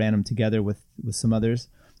if they ran them together with some others.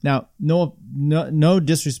 Now, no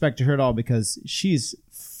disrespect to her at all, because she's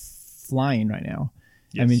flying right now.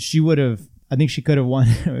 Yes. I mean, I think she could have won.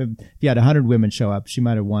 If you had 100 women show up, she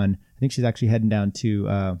might have won. I think she's actually heading down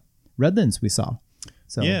to Redlands, we saw.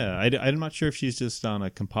 So yeah, I'm not sure if she's just on a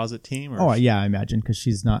composite team. Or yeah, I imagine, because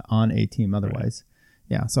she's not on a team otherwise.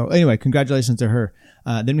 Right. Yeah. So anyway, congratulations to her.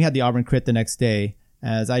 Then we had the Auburn Crit the next day.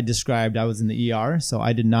 As I described, I was in the ER, so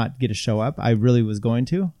I did not get to show up. I really was going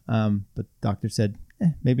to, but the doctor said,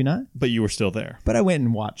 maybe not. But you were still there. But I went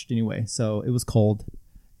and watched anyway. So it was cold,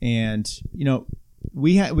 and you know,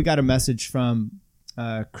 we got a message from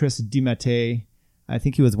Chris DiMattei. I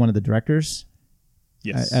think he was one of the directors.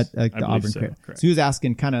 Yes, at the Auburn Crit. So he was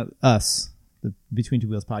asking kind of us, the Between Two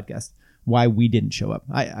Wheels podcast, why we didn't show up.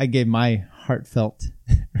 I gave my heartfelt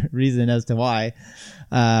reason as to why.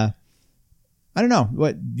 I don't know.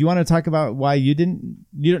 What do you want to talk about? Why you didn't?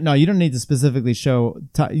 You don't need to specifically show.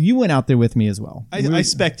 You went out there with me as well. I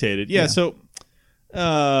spectated. Yeah. So,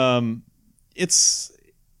 it's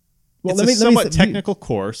a somewhat technical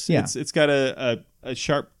course. Yeah. It's got a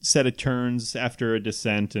sharp set of turns after a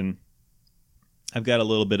descent, and I've got a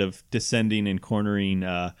little bit of descending and cornering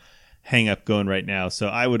hang up going right now. So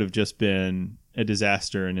I would have just been a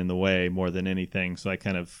disaster and in the way more than anything. So I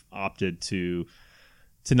kind of opted to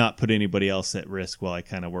not put anybody else at risk while I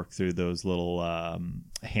kind of work through those little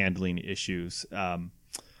handling issues.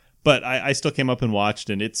 But I still came up and watched,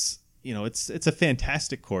 and it's a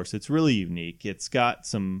fantastic course. It's really unique. It's got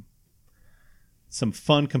some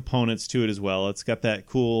fun components to it as well. It's got that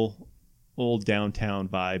cool old downtown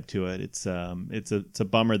vibe to it. It's a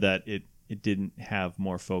bummer that it didn't have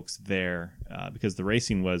more folks there because the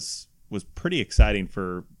racing was pretty exciting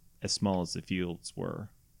for as small as the fields were.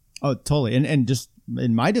 Oh, totally. And just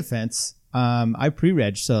in my defense, I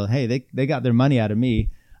pre-reg, so hey, they got their money out of me.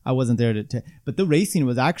 I wasn't there but the racing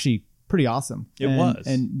was actually pretty awesome. It was.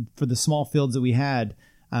 And for the small fields that we had,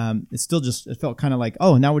 it felt kind of like,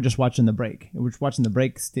 oh, now we're just watching the break. We're just watching the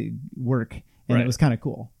break work. And Right. it was kind of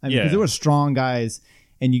cool. I mean, Yeah. because there were strong guys,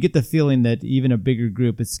 and you get the feeling that even a bigger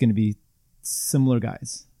group, it's going to be similar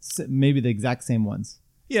guys, maybe the exact same ones.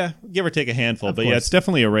 Yeah, give or take a handful. Of But yeah, course. it's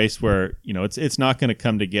definitely a race where, it's not going to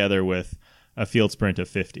come together with a field sprint of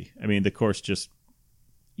 50. I mean, the course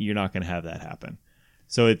you're not going to have that happen.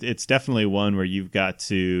 So it's definitely one where you've got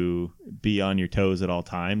to be on your toes at all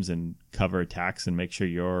times and cover attacks and make sure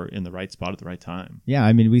you're in the right spot at the right time. Yeah,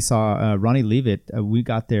 I mean, we saw Ronnie Leavitt. We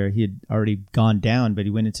got there. He had already gone down, but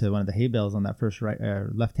he went into one of the hay bales on that first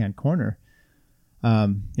left-hand corner. I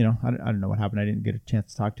don't know what happened. I didn't get a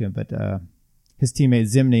chance to talk to him, but his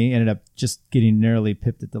teammate Zimney ended up just getting narrowly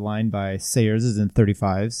pipped at the line by Sayers, is in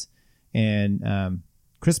 35s. And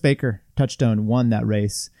Chris Baker, Touchstone, won that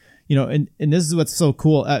race. And this is what's so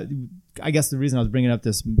cool. I guess the reason I was bringing up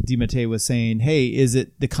this, DiMattei was saying, hey, is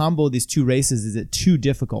it the combo of these two races, is it too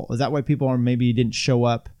difficult? Is that why people maybe didn't show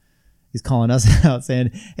up? He's calling us out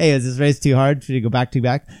saying, hey, is this race too hard for you to go back to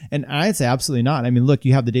back? And I'd say absolutely not. I mean, look,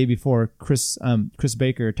 you have the day before Chris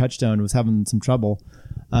Baker, Touchstone, was having some trouble.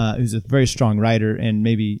 He was a very strong rider, and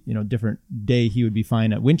maybe, different day he would be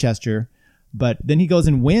fine at Winchester. But then he goes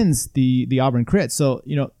and wins the Auburn Crit. So,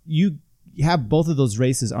 you have both of those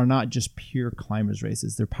races are not just pure climbers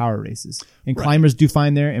races. They're power races. And Right. climbers do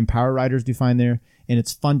fine there, and power riders do fine there. And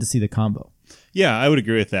it's fun to see the combo. Yeah, I would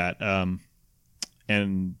agree with that.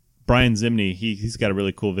 And Brian Zimney, he's got a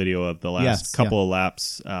really cool video of the last couple of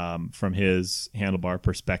laps from his handlebar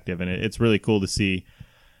perspective. And it's really cool to see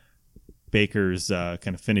Baker's kind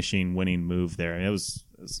of finishing winning move there. And it was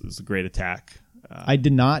a great attack. I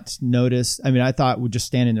did not notice. I mean, I thought we're just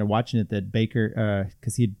standing there watching it that Baker,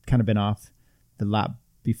 because he'd kind of been off the lap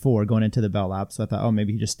before going into the bell lap. So I thought, oh,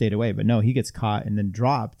 maybe he just stayed away. But no, he gets caught and then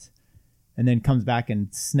dropped and then comes back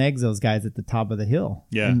and snags those guys at the top of the hill.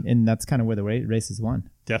 Yeah. And that's kind of where the race is won.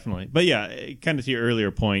 Definitely. But yeah, kind of to your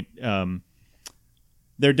earlier point,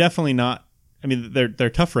 they're definitely not, I mean, they're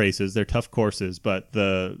tough races, they're tough courses, but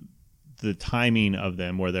the timing of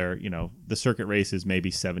them where they're, the circuit race is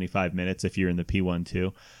maybe 75 minutes if you're in the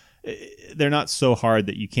P1-2. They're not so hard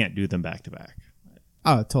that you can't do them back to back.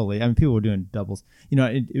 Oh, totally. I mean, people were doing doubles.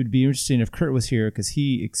 It would be interesting if Kurt was here because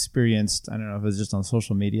he experienced, I don't know if it was just on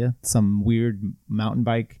social media, some weird mountain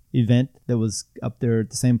bike event that was up there at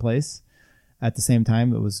the same place at the same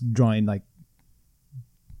time. It was drawing like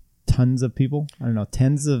tons of people. I don't know,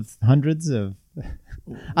 tens of hundreds of,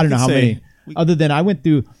 I don't know how many. Other than I went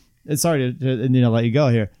through, sorry to let you go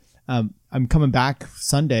here. I'm coming back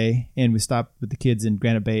Sunday, and we stopped with the kids in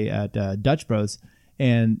Granite Bay at Dutch Bros,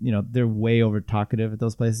 and they're way over talkative at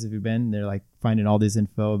those places. If you've been, they're like finding all this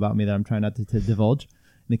info about me that I'm trying not to divulge.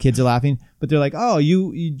 And the kids are laughing, but they're like, "Oh,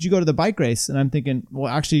 did you go to the bike race?" And I'm thinking,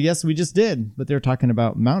 "Well, actually, yes, we just did." But they're talking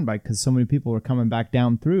about mountain bike because so many people were coming back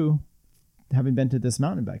down through, having been to this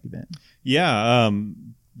mountain bike event. Yeah,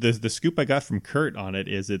 the scoop I got from Kurt on it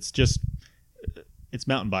is it's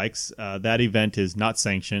mountain bikes. That event is not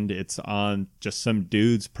sanctioned. It's on just some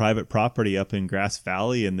dude's private property up in Grass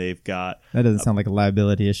Valley, and they've got... That doesn't sound like a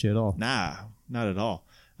liability issue at all. Nah, not at all.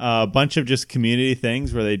 A bunch of just community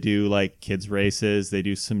things where they do like kids races. They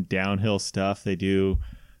do some downhill stuff. They do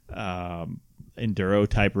enduro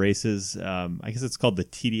type races. I guess it's called the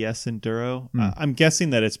TDS Enduro. I'm guessing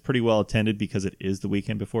that it's pretty well attended because it is the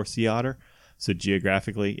weekend before Sea Otter. So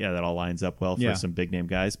geographically, yeah, that all lines up well for some big name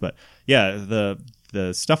guys. But yeah,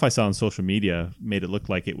 the stuff I saw on social media made it look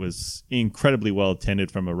like it was incredibly well attended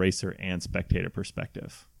from a racer and spectator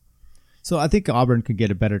perspective. So I think Auburn could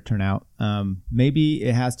get a better turnout. Maybe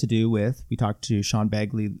it has to do with, we talked to Sean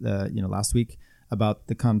Bagley last week about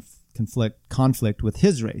the conflict with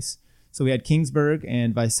his race. So we had Kingsburg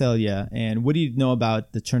and Visalia. And what do you know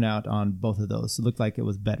about the turnout on both of those? It looked like it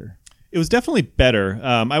was better. It was definitely better.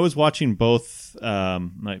 I was watching both,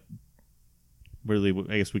 really,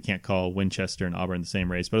 I guess we can't call Winchester and Auburn the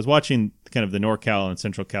same race, but I was watching kind of the NorCal and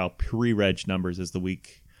Central Cal pre-reg numbers as the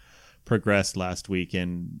week progressed last week.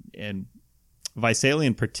 And Visalia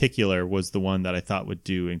in particular was the one that I thought would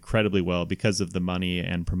do incredibly well because of the money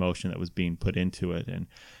and promotion that was being put into it. And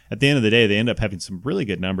at the end of the day, they end up having some really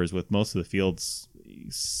good numbers with most of the fields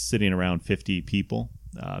sitting around 50 people.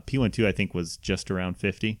 P1-2, I think, was just around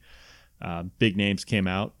 50. Big names came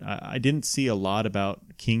out. I didn't see a lot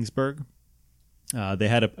about Kingsburg. They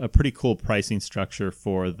had a pretty cool pricing structure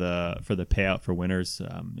for the payout for winners.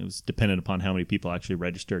 It was dependent upon how many people actually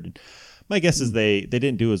registered. And my guess is they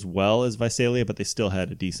didn't do as well as Visalia, but they still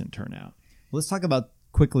had a decent turnout. Well, let's talk about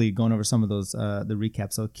quickly going over some of those the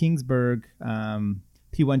recap. So Kingsburg,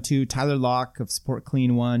 P12, Tyler Locke of Support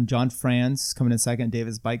Clean won. John Franz coming in second,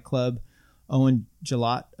 Davis Bike Club. Owen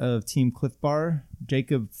Jalot of Team Cliff Bar.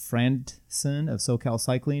 Jacob Frandsen of SoCal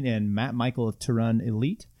Cycling. And Matt Michael of Turan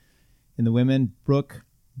Elite. In the women, Brooke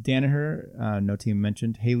Danaher, no team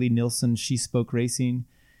mentioned. Haley Nilsson, She Spoke Racing.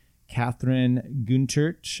 Catherine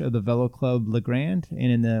Gunchurch of the Velo Club Legrand.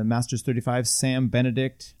 And in the Masters 35, Sam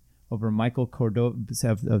Benedict over Michael Cordova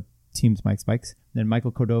of Teams Mike's Bikes. Then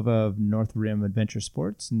Michael Cordova of North Rim Adventure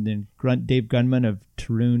Sports. And then Dave Gunman of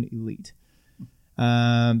Tarun Elite. Do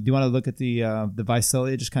you want to look at the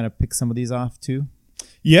Visalia? Just kind of pick some of these off too.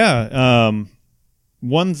 Yeah.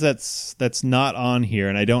 Ones that's not on here,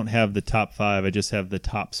 and I don't have the top 5. I just have the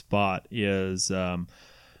top spot. Is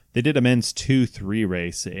they did a men's 2-3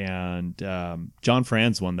 race, and John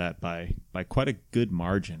Franz won that by quite a good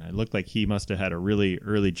margin. It looked like he must have had a really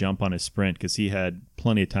early jump on his sprint because he had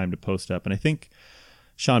plenty of time to post up. And I think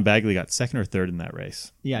Sean Bagley got second or third in that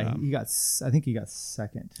race. Yeah, I think he got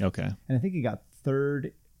second. Okay, and I think he got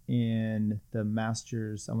third in the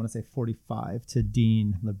Masters, I want to say 45 to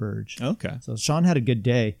Dean LeBurge. Okay. So Sean had a good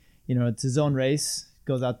day. It's his own race,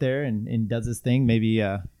 goes out there and does his thing. Maybe,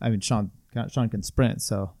 Sean can sprint,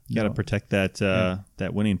 so. You got to protect that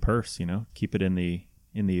winning purse, keep it in the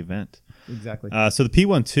event. Exactly. So the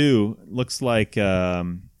P12 looks like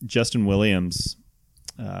Justin Williams,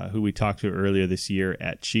 who we talked to earlier this year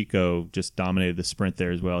at Chico, just dominated the sprint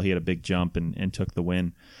there as well. He had a big jump and took the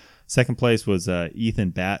win. Second place was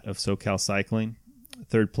Ethan Batt of SoCal Cycling.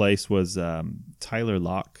 Third place was Tyler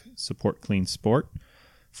Locke, Support Clean Sport.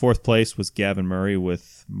 Fourth place was Gavin Murray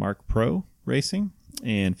with Mark Pro Racing.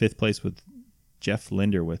 And fifth place with Jeff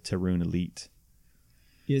Linder with Tarun Elite.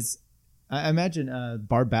 I imagine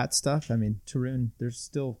bar bat stuff. I mean, Tarun, they're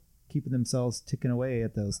still keeping themselves ticking away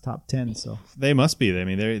at those top 10. So they must be. I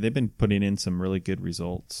mean, they've been putting in some really good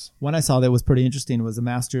results. One I saw that was pretty interesting was the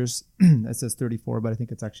Masters. It says 34, but I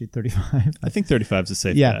think it's actually 35. I think 35 is a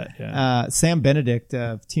safe bet. Yeah. Sam Benedict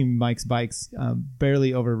of Team Mike's Bikes,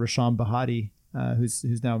 barely over Rasham Bahati,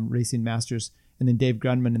 who's now racing Masters, and then Dave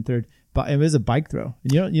Grunman in third. But it was a bike throw,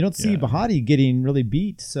 and you don't see Bahati getting really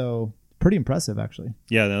beat. So. Pretty impressive, actually.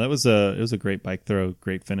 Yeah, no, it was a great bike throw,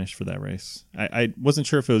 great finish for that race. I wasn't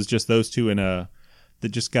sure if it was just those two that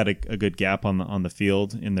just got a good gap on the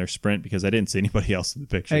field in their sprint because I didn't see anybody else in the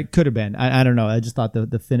picture. It could have been. I don't know. I just thought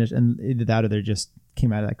the finish and either that or they just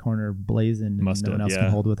came out of that corner blazing and no one else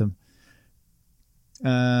can hold with them.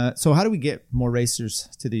 So how do we get more racers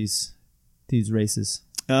to these races?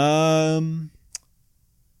 I'm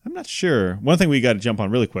not sure. One thing we got to jump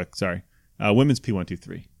on really quick. Sorry, women's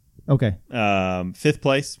P123. Okay. Fifth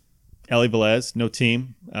place, Ellie Velez, no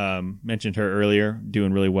team. Mentioned her earlier,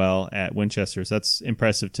 doing really well at Winchester. So that's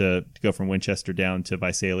impressive to go from Winchester down to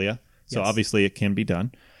Visalia. So obviously it can be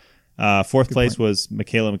done. Fourth place was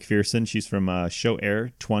Michaela McPherson. She's from Show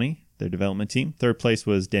Air 20, their development team. Third place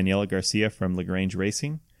was Daniela Garcia from LaGrange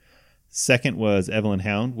Racing. Second was Evelyn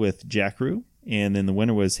Hound with Jackaroo. And then the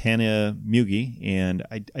winner was Hannah Mugi, and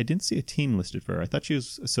I didn't see a team listed for her. I thought she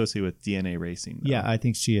was associated with DNA Racing, though. Yeah, I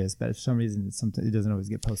think she is, but for some reason it doesn't always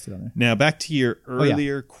get posted on there. Now, back to your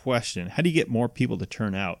earlier question. How do you get more people to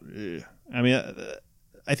turn out? I mean,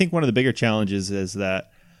 I think one of the bigger challenges is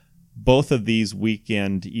that both of these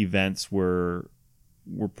weekend events were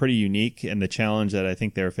pretty unique, and the challenge that I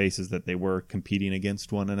think they face is that they were competing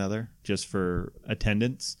against one another just for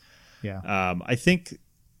attendance. Yeah. I think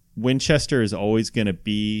Winchester is always going to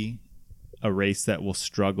be a race that will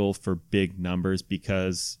struggle for big numbers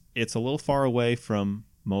because it's a little far away from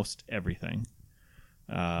most everything.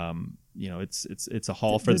 It's a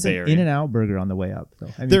haul for the Bay Area. There's an In-N-Out burger on the way up,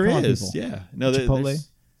 though. I mean, there is, yeah. No, Chipotle.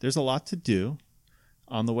 There's a lot to do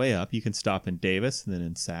on the way up. You can stop in Davis and then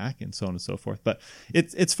in Sac and so on and so forth. But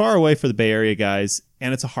it's far away for the Bay Area guys,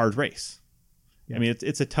 and it's a hard race. Yeah. I mean,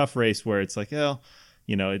 it's a tough race where it's like,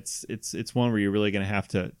 it's one where you're really going to have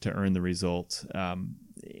to earn the result.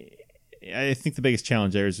 I think the biggest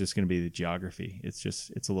challenge there is just going to be the geography. It's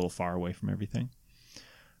a little far away from everything.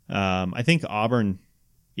 I think Auburn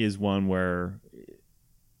is one where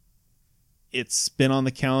it's been on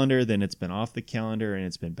the calendar, then it's been off the calendar, and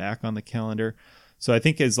it's been back on the calendar. So I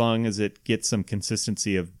think as long as it gets some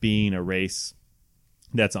consistency of being a race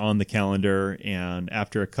that's on the calendar, and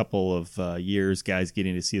after a couple of years, guys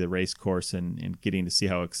getting to see the race course and getting to see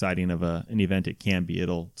how exciting of an event it can be,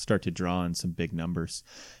 it'll start to draw in some big numbers.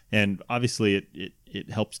 And obviously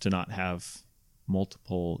it helps to not have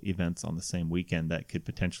multiple events on the same weekend that could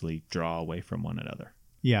potentially draw away from one another.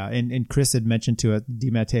 Yeah, and Chris had mentioned to it,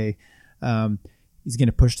 DiMattei, he's going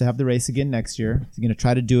to push to have the race again next year. He's going to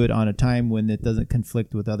try to do it on a time when it doesn't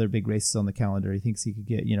conflict with other big races on the calendar. He thinks he could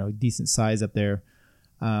get decent size up there.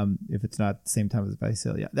 if it's not the same time as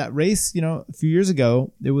Visalia. That race, a few years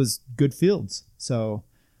ago, it was good fields. So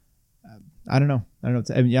I don't know. I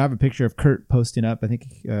have a picture of Kurt posting up. I think,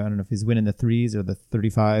 I don't know if he's winning the 3s or the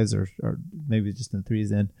 35s or maybe just in the 3s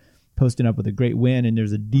then, posting up with a great win. And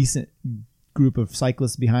there's a decent group of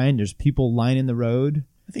cyclists behind. There's people lining the road.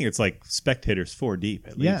 I think it's like spectators 4 deep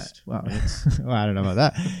at least. Well, well, I don't know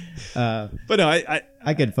about that. But no,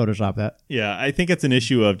 I could Photoshop that. Yeah, I think it's an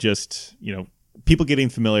issue of just, people getting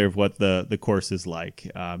familiar with what the course is like.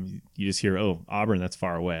 You just hear, oh, Auburn, that's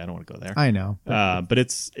far away. I don't want to go there. I know. But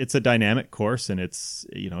it's a dynamic course, and it's,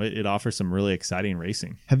 it offers some really exciting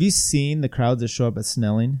racing. Have you seen the crowds that show up at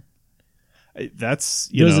Snelling? There's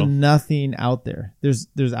nothing out there.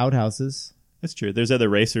 There's outhouses. That's true. There's other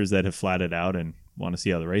racers that have flatted out and want to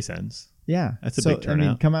see how the race ends. Yeah. That's a big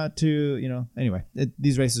turnout. Come out to, anyway,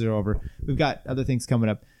 these races are over. We've got other things coming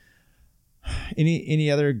up.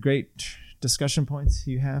 Any other great discussion points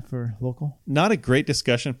you have for local? Not a great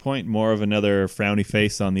discussion point, more of another frowny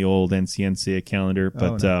face on the old NCNCA calendar.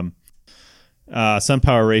 But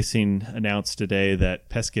SunPower Racing announced today that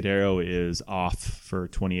Pescadero is off for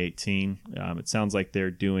 2018. It sounds like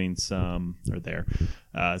they're doing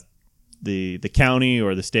the county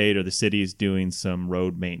or the state or the city is doing some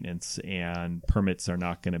road maintenance, and permits are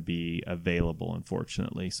not going to be available,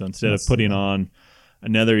 unfortunately. So instead of putting on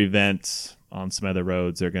another event on some other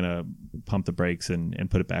roads, they're going to pump the brakes and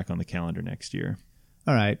put it back on the calendar next year.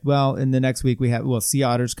 All right. Well, in the next week, we have Sea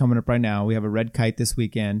Otters coming up right now. We have a Red Kite this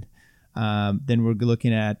weekend. Then we're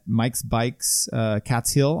looking at Mike's Bikes,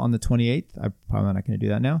 Cats Hill on the 28th. I'm probably not going to do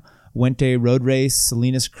that now. Wente Road Race,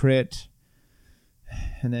 Salinas Crit,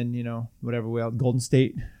 and then, whatever Golden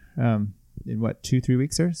State in 2-3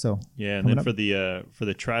 weeks or so. Yeah, and then for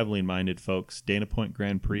the traveling minded folks, Dana Point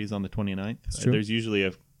Grand Prix is on the 29th. There's usually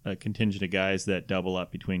a contingent of guys that double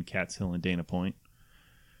up between Cats Hill and Dana Point.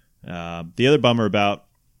 The other bummer about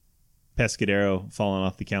Pescadero falling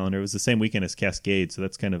off the calendar, it was the same weekend as Cascade, so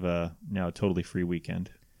that's kind of now a totally free weekend.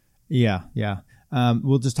 Yeah.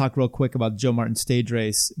 We'll just talk real quick about Joe Martin stage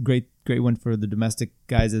race. Great one for the domestic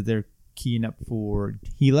guys as they're keying up for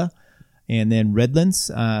Gila. And then Redlands,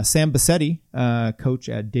 Sam Bassetti, coach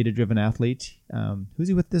at Data Driven Athlete. Who's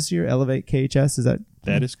he with this year? Elevate KHS, is that?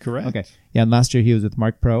 That is correct. Okay. Yeah, and last year he was with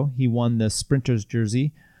Mark Pro. He won the Sprinters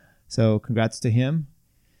jersey. So congrats to him.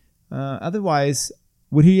 Otherwise,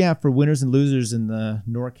 what do you have for winners and losers in the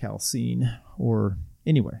NorCal scene or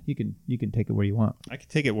anywhere? You can take it where you want. I can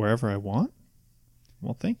take it wherever I want.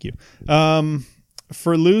 Well, thank you.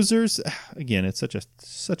 For losers, again, it's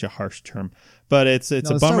such a harsh term, but it's a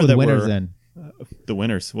bummer that winners then. The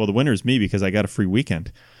winners. Well, the winner's me because I got a free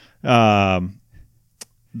weekend. The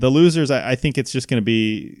losers, I think it's just going to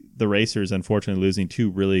be the racers, unfortunately, losing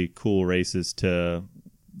 2 really cool races to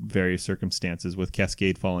various circumstances, with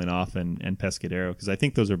Cascade falling off and Pescadero, because I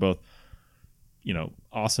think those are both,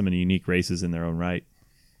 awesome and unique races in their own right.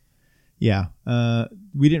 Yeah.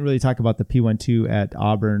 We didn't really talk about the P12 at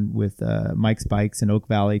Auburn with Mike's Bikes and Oak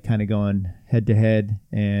Valley kind of going head to head,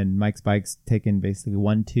 and Mike's Bikes taking basically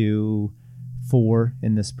 1, 2, 4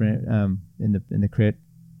 in the sprint, in the crit.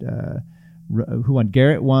 Who won?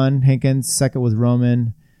 Garrett won. Hankins second was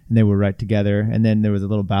Roman, and they were right together. And then there was a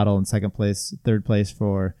little battle in second place, third place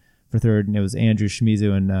for third, and it was Andrew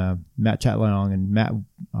Shimizu and Matt Chatlong, and Matt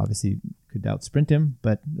obviously could out sprint him,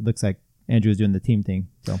 but it looks like Andrew was doing the team thing.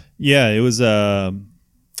 So yeah, it was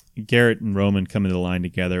Garrett and Roman coming to the line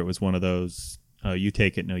together. It was one of those, you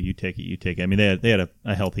take it, no, you take it, you take it. I mean, they had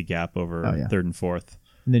a healthy gap over third and fourth.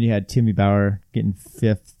 And then you had Timmy Bauer getting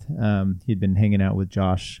fifth. He'd been hanging out with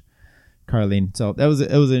Josh Carlin. So it was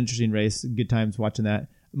an interesting race. Good times watching that.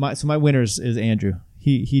 My winners is Andrew.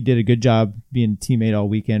 He did a good job being a teammate all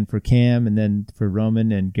weekend for Cam, and then for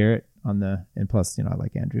Roman and Garrett and plus, I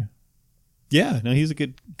like Andrew. Yeah, no, he's a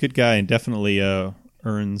good guy, and definitely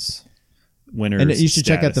earns winners. And you should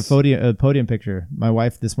check out the podium picture. My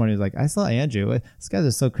wife this morning was like, I saw Andrew. This guys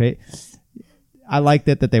are so great. I liked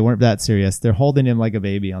it that they weren't that serious. They're holding him like a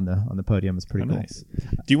baby on the podium. It's pretty cool. Nice.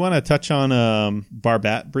 Do you want to touch on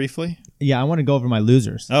Barbat briefly? Yeah, I want to go over my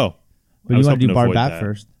losers. Oh, but you want to do Barbat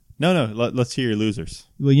first? No. Let's hear your losers.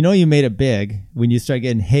 Well, you made it big when you start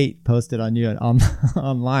getting hate posted on you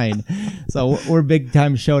online. So we're a big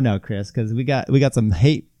time show now, Chris, because we got some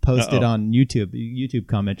hate posted on YouTube. YouTube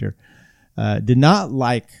commenter did not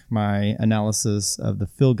like my analysis of the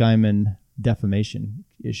Phil Guyman defamation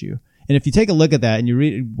issue. And if you take a look at that and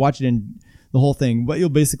you watch it in the whole thing, what you'll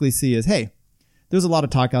basically see is, hey, there's a lot of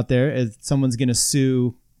talk out there as someone's going to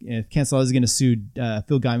sue. If Cancelo is going to sue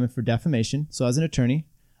Phil Guyman for defamation. So as an attorney,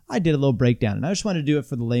 I did a little breakdown, and I just wanted to do it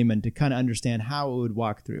for the layman to kind of understand how it would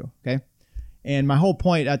walk through. Okay. And my whole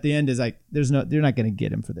point at the end is like, they're not going to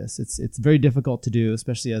get him for this. It's very difficult to do,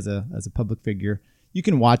 especially as a public figure. You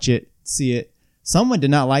can watch it, see it. Someone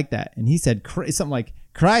did not like that, and he said something like,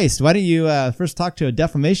 "Christ, why don't you first talk to a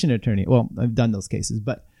defamation attorney?" Well, I've done those cases,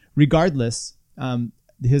 but regardless,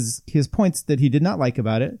 his points that he did not like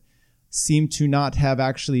about it seem to not have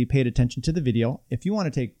actually paid attention to the video. If you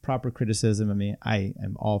want to take proper criticism of me, I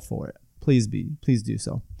am all for it. Please do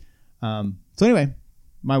so. So anyway,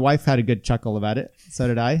 my wife had a good chuckle about it. So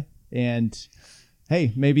did I. And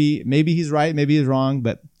hey, maybe he's right, maybe he's wrong,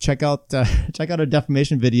 but check out a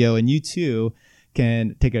defamation video, and you too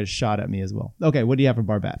can take a shot at me as well. Okay, what do you have for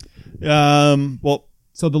Barbat? Well,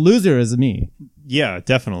 so the loser is me. Yeah,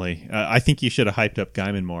 definitely. I think you should have hyped up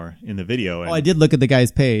Guyman more in the video. I did look at the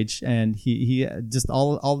guy's page, and he just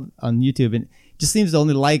all on YouTube, and just seems to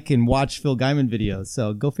only like and watch Phil Guyman videos.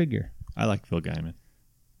 So go figure. I like Phil Guyman.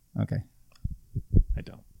 Okay, I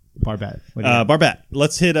don't. Barbat. Barbat.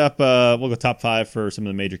 Let's hit up. We'll go top 5 for some of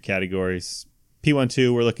the major categories.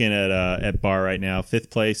 P12, we're looking at bar right now. 5th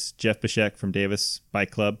place, Jeff Bichek from Davis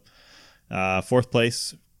Bike Club. 4th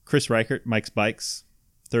place, Chris Reichert, Mike's Bikes.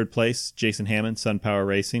 3rd place, Jason Hammond, Sun Power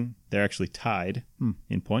Racing. They're actually tied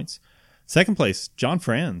in points. 2nd place, John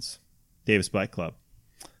Franz, Davis Bike Club.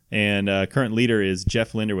 And current leader is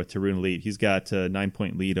Jeff Linder with Tarun Elite. He's got a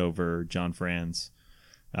 9-point lead over John Franz.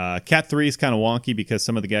 Cat 3 is kind of wonky because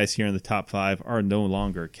some of the guys here in the top 5 are no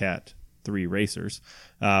longer Cat 3 racers.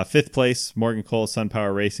 5th place, Morgan Cole, Sun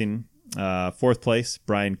Power Racing. 4th place,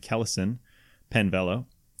 Brian Kellison, Penn Velo.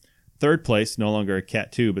 3rd place, no longer a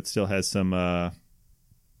Cat 2, but still has some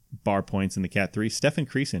bar points in the Cat 3. Stefan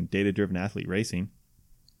Creason, Data Driven Athlete Racing.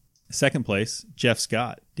 2nd place, Jeff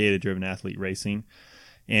Scott, Data Driven Athlete Racing.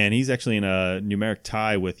 And he's actually in a numeric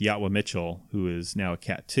tie with Yatwa Mitchell, who is now a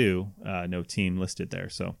Cat 2. No team listed there.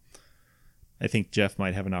 So I think Jeff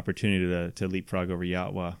might have an opportunity to leapfrog over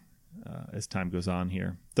Yatwa as time goes on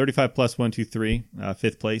here. 35 plus 1, 2, 3.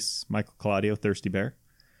 5th place, Michael Claudio, Thirsty Bear.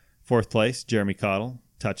 4th place, Jeremy Cottle,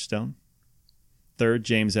 Touchstone. 3rd,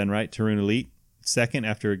 James Enright, Tarun Elite. 2nd,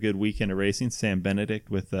 after a good weekend of racing, Sam Benedict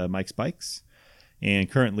with Mike's Bikes. And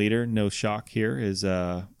current leader, no shock here, is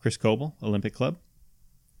Chris Coble, Olympic Club.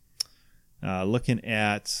 Looking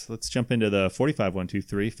at, let's jump into the 45 1, 2,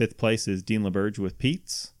 3. 5th place is Dean LeBurge with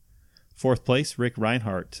Pete's. 4th place, Rick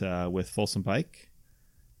Reinhardt with Folsom Bike.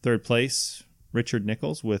 3rd place, Richard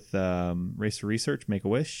Nichols with Racer Research,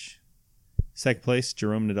 Make-A-Wish. 2nd place,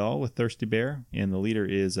 Jerome Nadal with Thirsty Bear. And the leader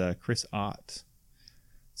is Chris Ott.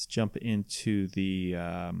 Let's jump into the,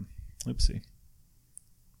 we'll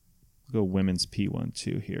go women's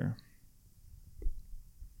P12 here.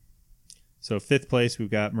 So 5th place, we've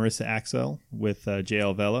got Marissa Axel with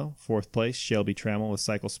JL Velo. 4th place, Shelby Trammell with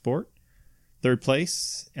Cycle Sport. 3rd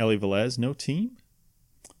place, Ellie Velez, no team.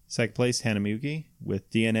 2nd place, Hannah Mugi with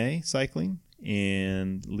DNA Cycling.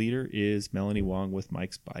 And leader is Melanie Wong with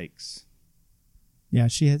Mike's Bikes. Yeah,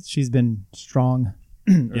 she's been strong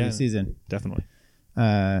early season. Definitely.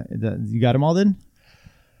 You got them all then?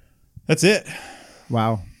 That's it.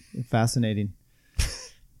 Wow. Fascinating.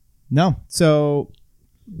 No. So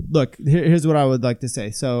look, here's what I would like to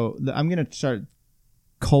say. So I'm going to start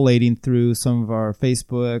collating through some of our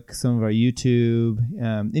Facebook, some of our YouTube,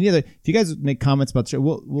 any other. If you guys make comments about the show,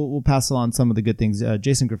 we'll pass along some of the good things.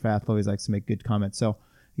 Jason Graffath always likes to make good comments, so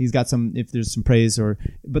he's got some. If there's some praise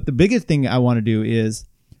but the biggest thing I want to do is,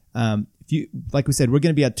 if you, like we said, we're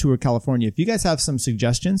going to be at Tour California. If you guys have some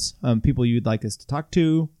suggestions, people you'd like us to talk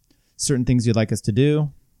to, certain things you'd like us to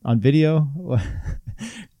do on video.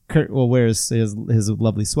 Kurt will wear his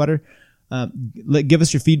lovely sweater. Give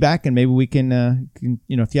us your feedback, and maybe we can,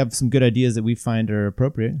 if you have some good ideas that we find are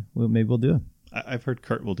appropriate, maybe we'll do it. I've heard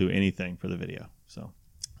Kurt will do anything for the video, so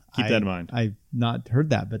keep that in mind. I've not heard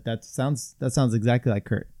that, but that sounds exactly like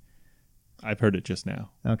Kurt. I've heard it just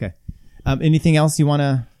now. Okay. Anything else you want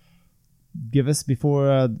to give us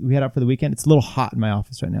before we head out for the weekend? It's a little hot in my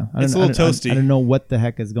office right now. It's a little toasty. I don't know what the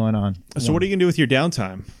heck is going on. So what are you going to do with your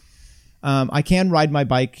downtime? I can ride my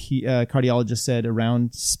bike. Cardiologist said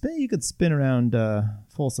you could spin around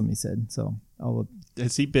Folsom, he said. So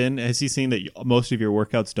has he seen that most of your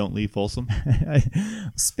workouts don't leave Folsom?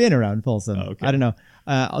 Spin around Folsom. Oh, okay. I don't know.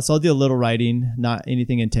 So I'll do a little riding, not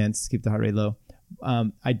anything intense, keep the heart rate low.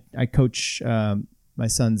 I coach my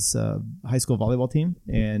son's high school volleyball team,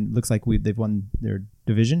 and looks like they've won their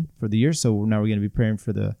division for the year. So now we're going to be preparing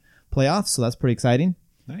for the playoffs. So that's pretty exciting.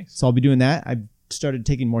 Nice. So I'll be doing that. I've started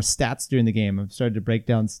taking more stats during the game. I've started to break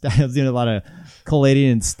down stats. I was doing a lot of collating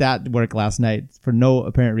and stat work last night for no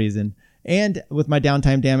apparent reason. And with my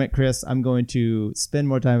downtime, damn it, Chris, I'm going to spend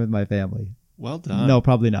more time with my family. Well done. No,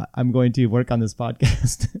 probably not. I'm going to work on this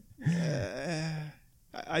podcast.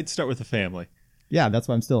 I'd start with the family. Yeah, that's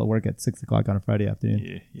why I'm still at work at 6 o'clock on a Friday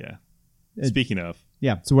afternoon. Yeah. Speaking of,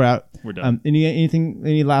 Yeah, so we're out. We're done.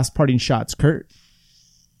 Any last parting shots, Kurt?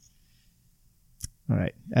 All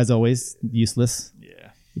right. As always, useless.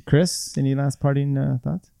 yeah. Chris, any last parting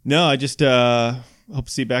thoughts? No, I just hope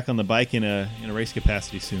to see you back on the bike in a race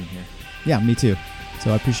capacity soon here. Yeah, me too.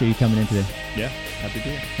 So I appreciate you coming in today. Yeah, happy to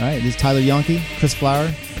do it. All right, this is Tyler Yonke, Chris Flower,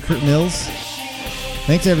 Kurt Mills.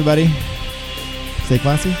 Thanks, everybody. Stay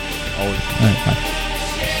classy. Always. All right, bye.